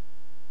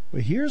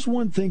 But here's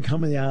one thing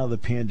coming out of the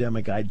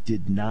pandemic I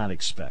did not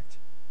expect.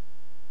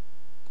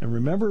 And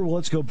remember,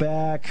 let's go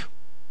back.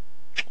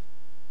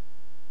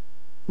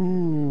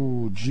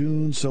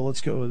 June. So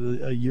let's go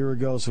a year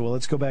ago. So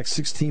let's go back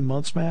 16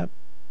 months, Matt.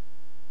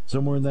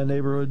 Somewhere in that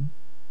neighborhood.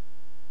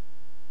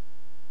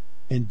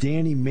 And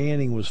Danny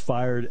Manning was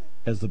fired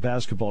as the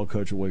basketball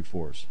coach at Wake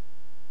Forest.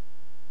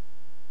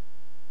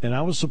 And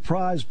I was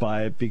surprised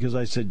by it because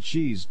I said,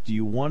 geez, do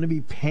you want to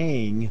be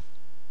paying?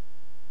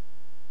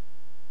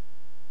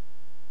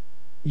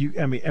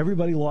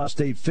 Everybody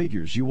lost 8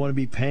 figures. You want to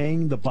be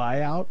paying the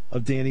buyout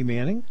of Danny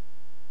Manning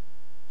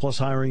plus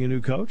hiring a new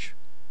coach?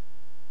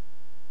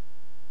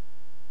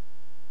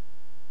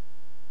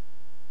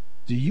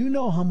 Do you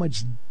know how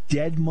much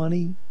dead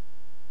money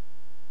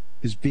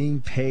is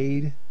being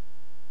paid?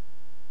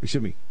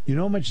 Excuse me. You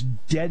know how much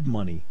dead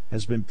money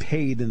has been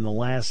paid in the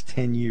last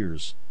 10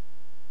 years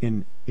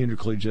in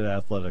intercollegiate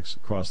athletics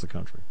across the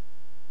country?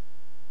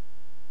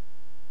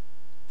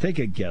 Take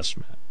a guess,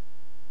 Matt.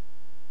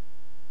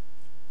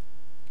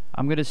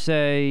 I'm going to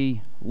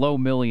say low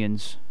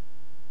millions.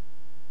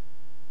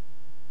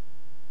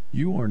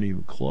 You aren't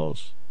even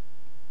close.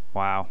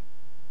 Wow.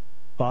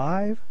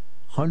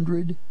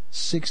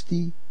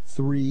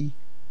 $563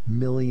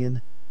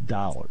 million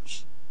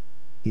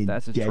in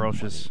That's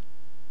atrocious. Money.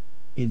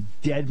 In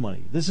dead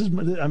money. This is,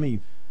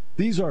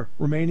 these are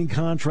remaining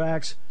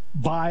contracts,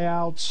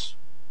 buyouts.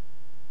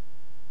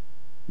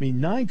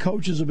 9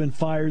 coaches have been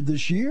fired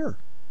this year.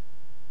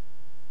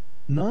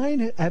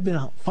 9 have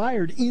been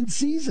fired in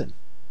season.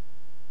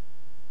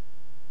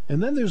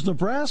 And then there's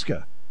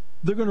Nebraska.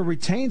 They're going to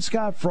retain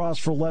Scott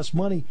Frost for less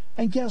money.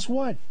 And guess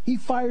what? He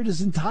fired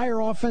his entire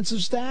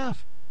offensive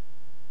staff.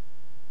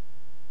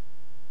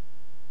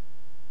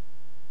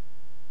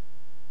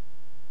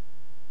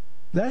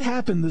 That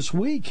happened this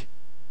week.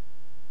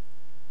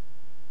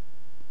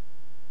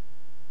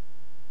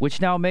 Which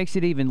now makes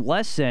it even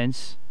less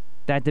sense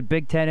that the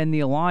Big Ten and the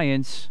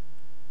Alliance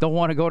don't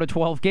want to go to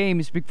 12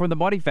 games for the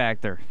money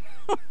factor.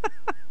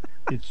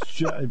 It's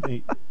just,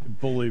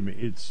 believe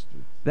me,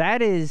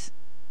 that is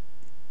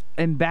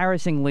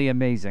embarrassingly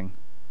amazing.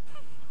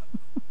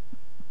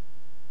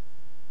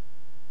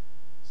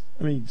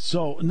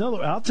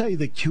 I'll tell you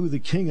who the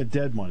king of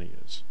dead money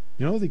is.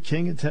 You know who the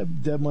king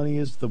of dead money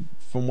is?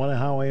 From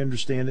how I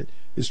understand it,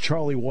 is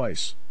Charlie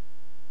Weiss.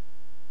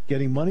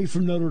 Getting money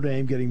from Notre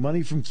Dame, getting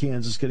money from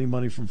Kansas, getting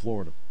money from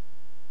Florida.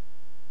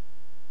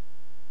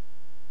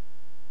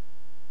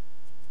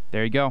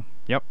 There you go.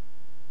 Yep.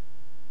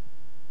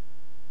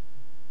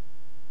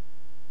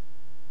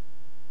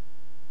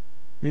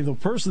 I mean, the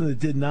person that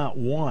did not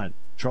want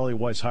Charlie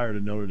Weis hired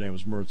at Notre Dame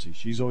was Mertzi.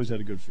 She's always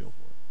had a good feel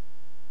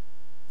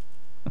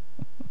for it.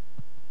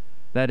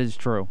 That is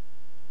true.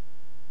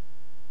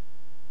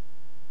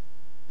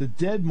 The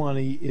dead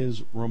money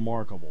is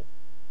remarkable.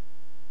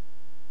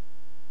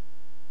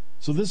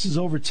 So this is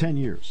over 10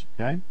 years,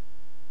 okay?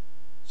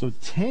 So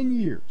 10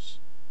 years.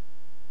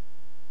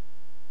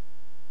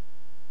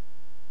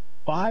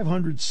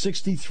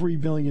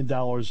 $563 million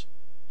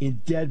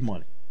in dead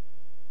money.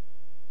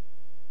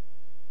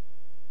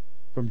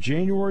 From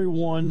January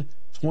 1,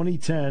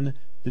 2010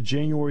 to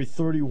January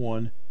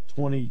 31,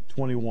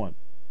 2021.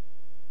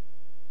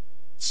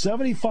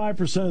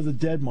 75% of the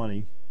dead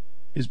money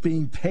is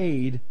being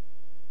paid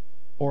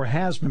or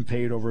has been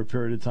paid over a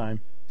period of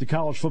time to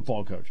college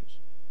football coaches.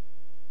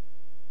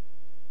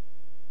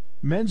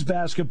 Men's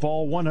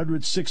basketball,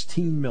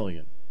 $116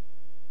 million.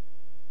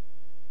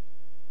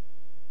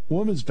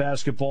 Women's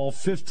basketball,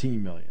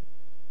 $15 million.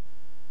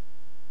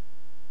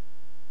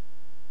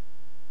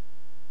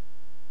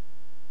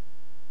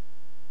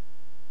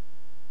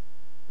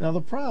 Now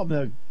the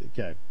problem,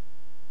 okay,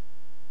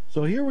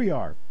 so here we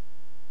are.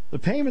 The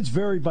payments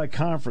varied by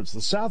conference. The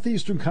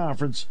Southeastern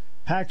Conference,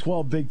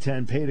 Pac-12, Big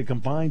Ten paid a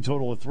combined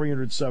total of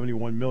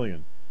 $371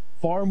 million,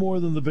 far more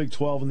than the Big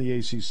 12 and the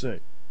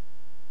ACC.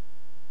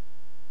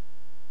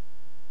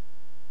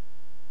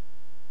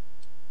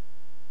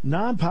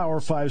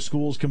 Non-Power 5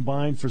 schools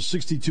combined for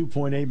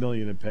 $62.8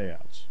 million in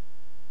payouts.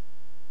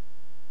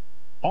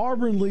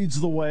 Auburn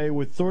leads the way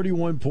with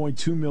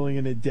 $31.2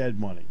 million in dead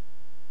money.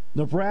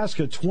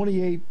 Nebraska,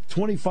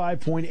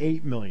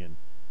 $25.8 million.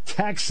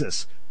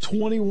 Texas,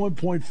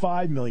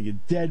 $21.5 million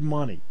dead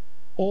money.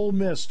 Ole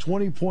Miss,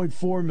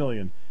 $20.4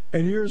 million.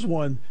 And here's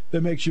one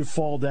that makes you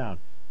fall down.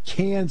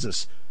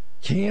 Kansas,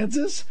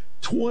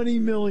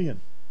 $20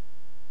 million.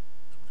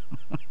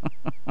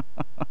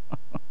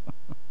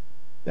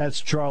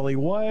 That's Charlie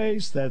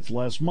Weis. That's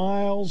Les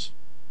Miles.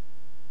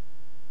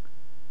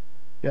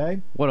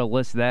 Okay? What a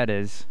list that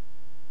is.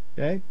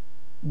 Okay?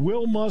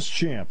 Will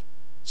Muschamp,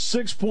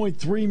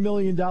 $6.3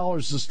 million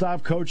to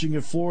stop coaching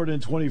at Florida in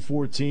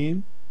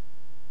 2014.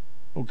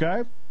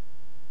 Okay?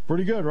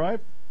 Pretty good, right?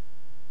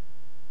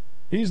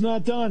 He's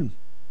not done.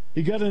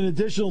 He got an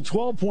additional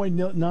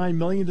 $12.9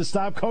 million to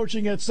stop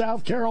coaching at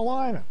South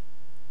Carolina.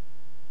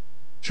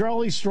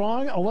 Charlie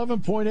Strong,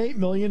 $11.8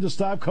 million to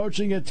stop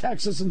coaching at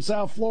Texas and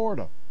South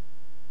Florida.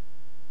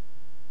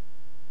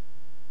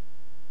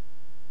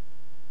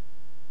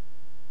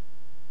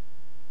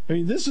 I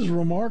mean, this is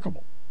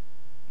remarkable.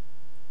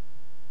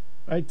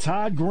 Right,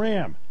 Todd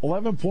Graham,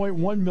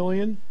 $11.1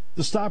 million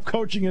to stop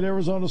coaching at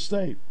Arizona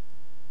State.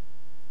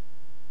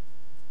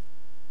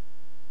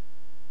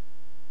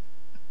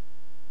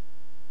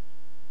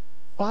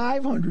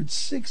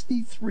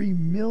 $563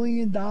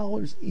 million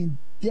in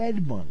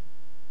dead money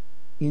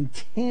in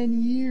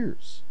 10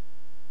 years.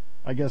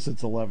 I guess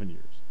it's 11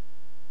 years.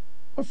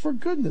 But for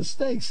goodness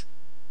sakes,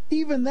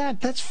 even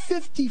that's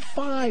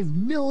 $55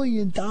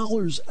 million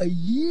a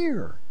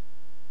year.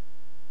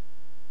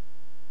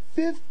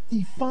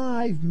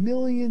 $55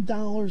 million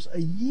a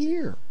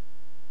year.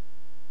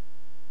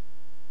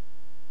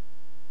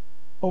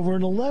 Over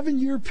an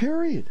 11-year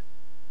period.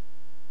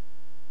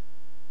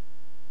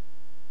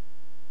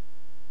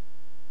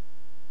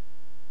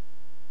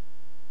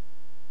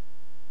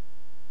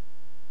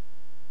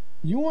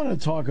 You want to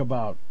talk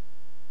about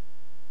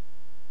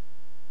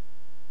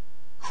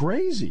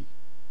crazy.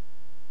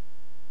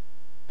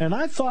 And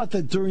I thought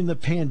that during the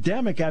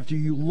pandemic, after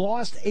you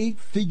lost 8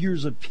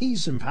 figures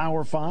apiece in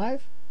Power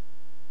 5,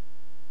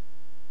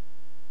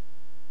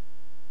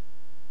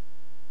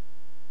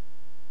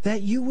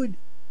 that you would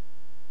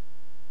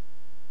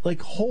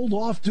hold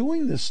off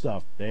doing this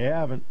stuff. They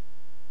haven't.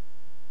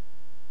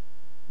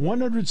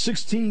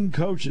 116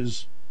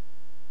 coaches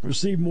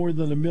received more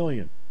than $1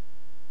 million.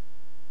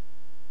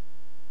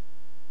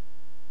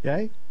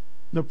 Okay?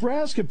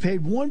 Nebraska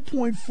paid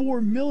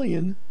 $1.4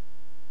 million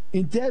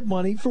in dead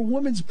money for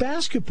women's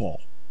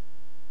basketball.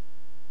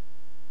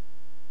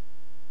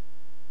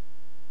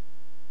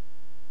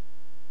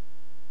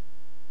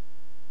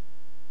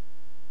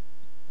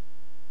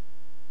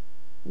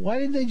 Why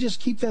didn't they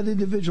just keep that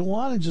individual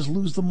on and just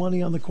lose the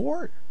money on the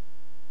court?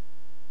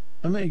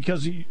 I mean,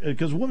 because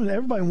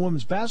everybody in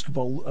women's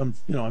basketball,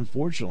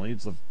 unfortunately,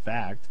 it's a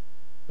fact,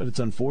 but it's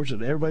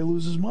unfortunate. Everybody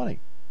loses money.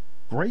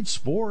 Great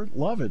sport,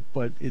 love it,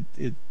 but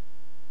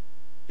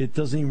it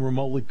doesn't even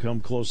remotely come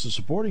close to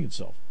supporting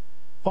itself.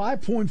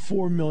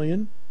 $5.4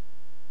 million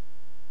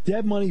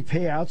dead money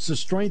payouts to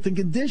strength and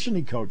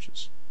conditioning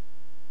coaches.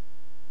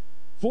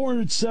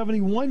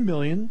 $471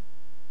 million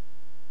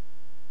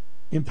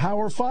in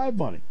Power 5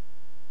 money.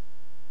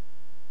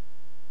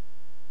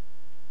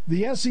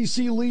 The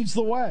SEC leads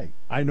the way.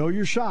 I know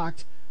you're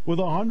shocked, with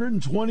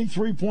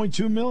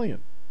 $123.2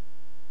 million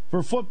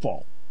for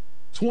football,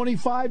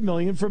 $25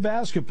 million for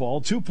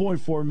basketball,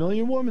 $2.4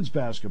 million women's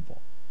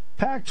basketball.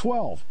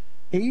 Pac-12,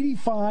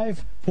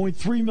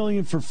 $85.3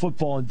 million for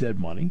football and dead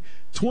money,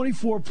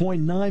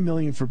 $24.9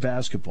 million for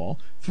basketball,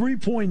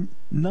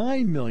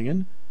 $3.9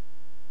 million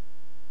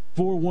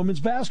for women's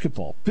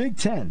basketball. Big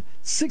Ten,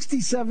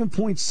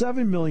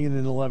 $67.7 million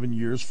in 11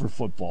 years for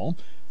football,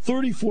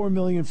 $34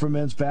 million for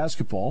men's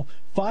basketball,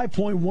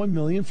 $5.1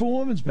 million for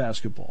women's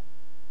basketball.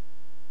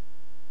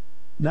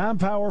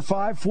 Non-Power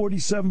 5,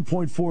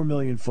 $47.4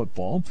 million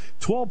football,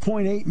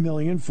 $12.8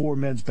 million for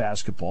men's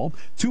basketball,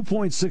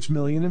 $2.6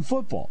 million in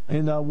football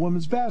and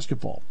women's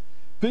basketball.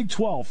 Big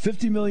 12,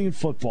 $50 million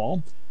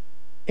football,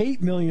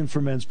 $8 million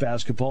for men's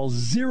basketball,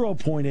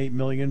 $0.8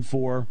 million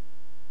for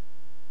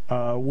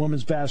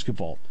women's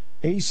basketball.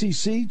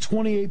 ACC,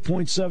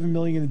 $28.7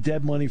 million in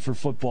dead money for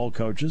football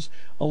coaches,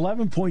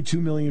 $11.2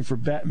 million for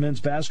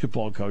men's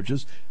basketball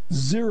coaches,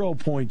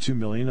 $0.2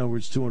 million, in other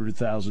words,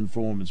 $200,000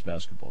 for women's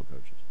basketball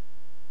coaches.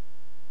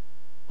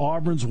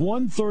 Auburn's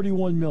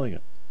 $131 million.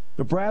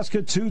 Nebraska,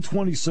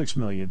 $226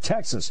 million.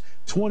 Texas,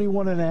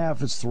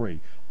 $21.5 is 3.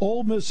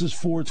 Ole Miss is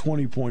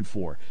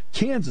 20.4.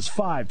 Kansas,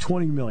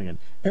 $20 million.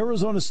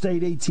 Arizona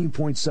State,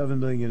 $18.7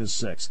 million is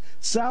 6.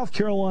 South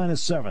Carolina,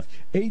 7th,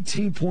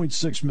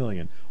 $18.6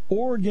 million.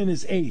 Oregon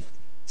is 8th,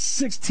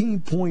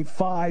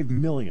 $16.5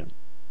 million.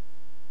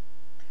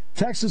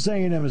 Texas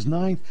A&M is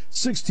 9th,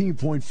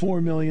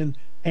 $16.4 million.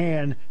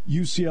 And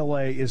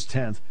UCLA is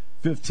 10th,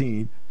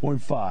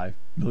 $15.5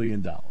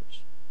 million.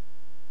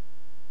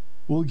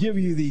 We'll give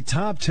you the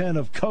top 10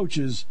 of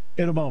coaches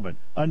in a moment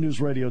on News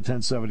Radio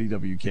 1070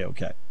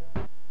 WKOK.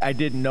 I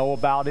didn't know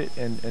about it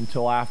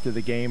until after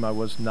the game. I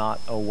was not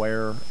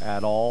aware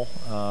at all.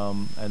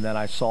 And then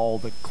I saw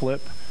the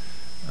clip.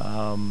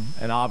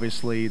 And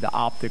obviously the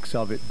optics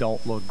of it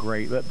don't look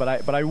great. But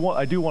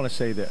I do want to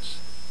say this.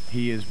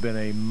 He has been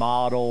a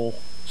model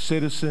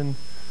citizen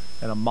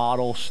and a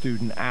model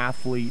student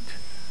athlete.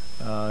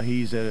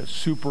 He's a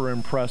super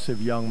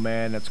impressive young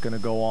man that's going to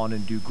go on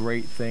and do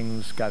great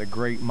things. Got a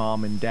great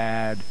mom and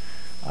dad.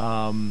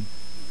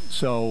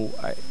 So,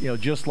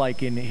 just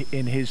like in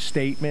his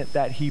statement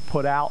that he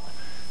put out,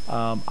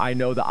 I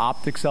know the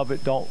optics of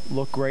it don't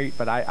look great,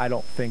 but I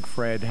don't think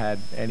Fred had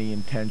any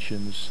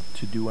intentions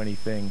to do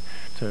anything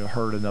to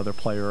hurt another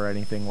player or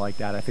anything like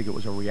that. I think it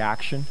was a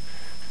reaction.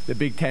 The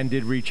Big Ten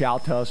did reach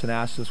out to us and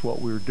asked us what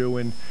we were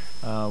doing.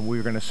 We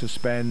were going to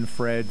suspend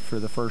Fred for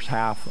the first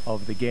half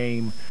of the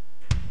game.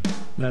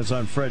 That's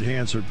on Fred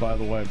Hansard, by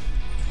the way.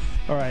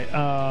 All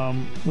right,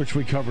 which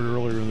we covered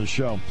earlier in the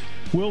show.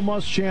 Will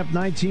Muschamp,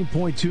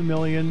 $19.2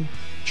 million.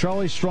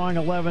 Charlie Strong,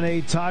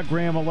 $11.8. Todd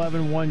Graham,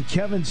 $11.1.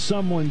 Kevin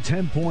Sumlin,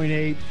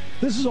 $10.8.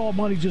 This is all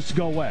money just to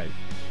go away.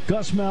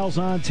 Gus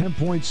Malzahn,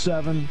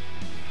 $10.7.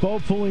 Bo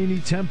Pelini,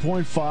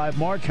 $10.5.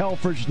 Mark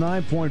Helfrich,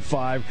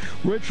 $9.5.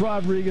 Rich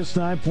Rodriguez,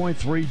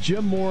 $9.3.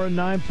 Jim Mora,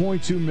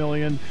 $9.2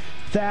 million.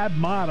 Thad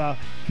Matta,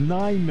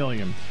 $9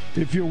 million.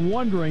 If you're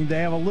wondering, they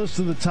have a list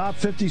of the top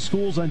 50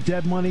 schools on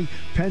dead money.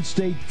 Penn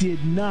State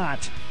did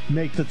not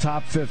make the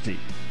top 50.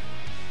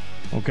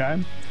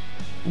 Okay?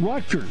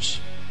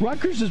 Rutgers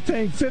is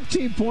paying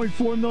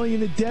 $15.4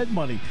 million in dead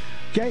money.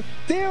 Okay?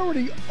 They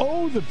already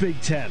owe the Big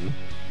Ten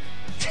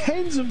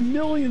tens of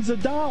millions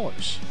of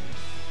dollars.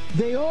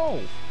 They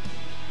owe.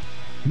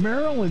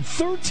 Maryland,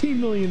 $13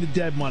 million in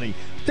dead money.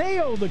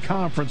 They owe the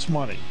conference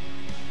money.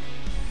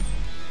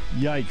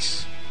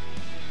 Yikes.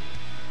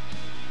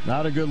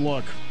 Not a good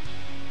look.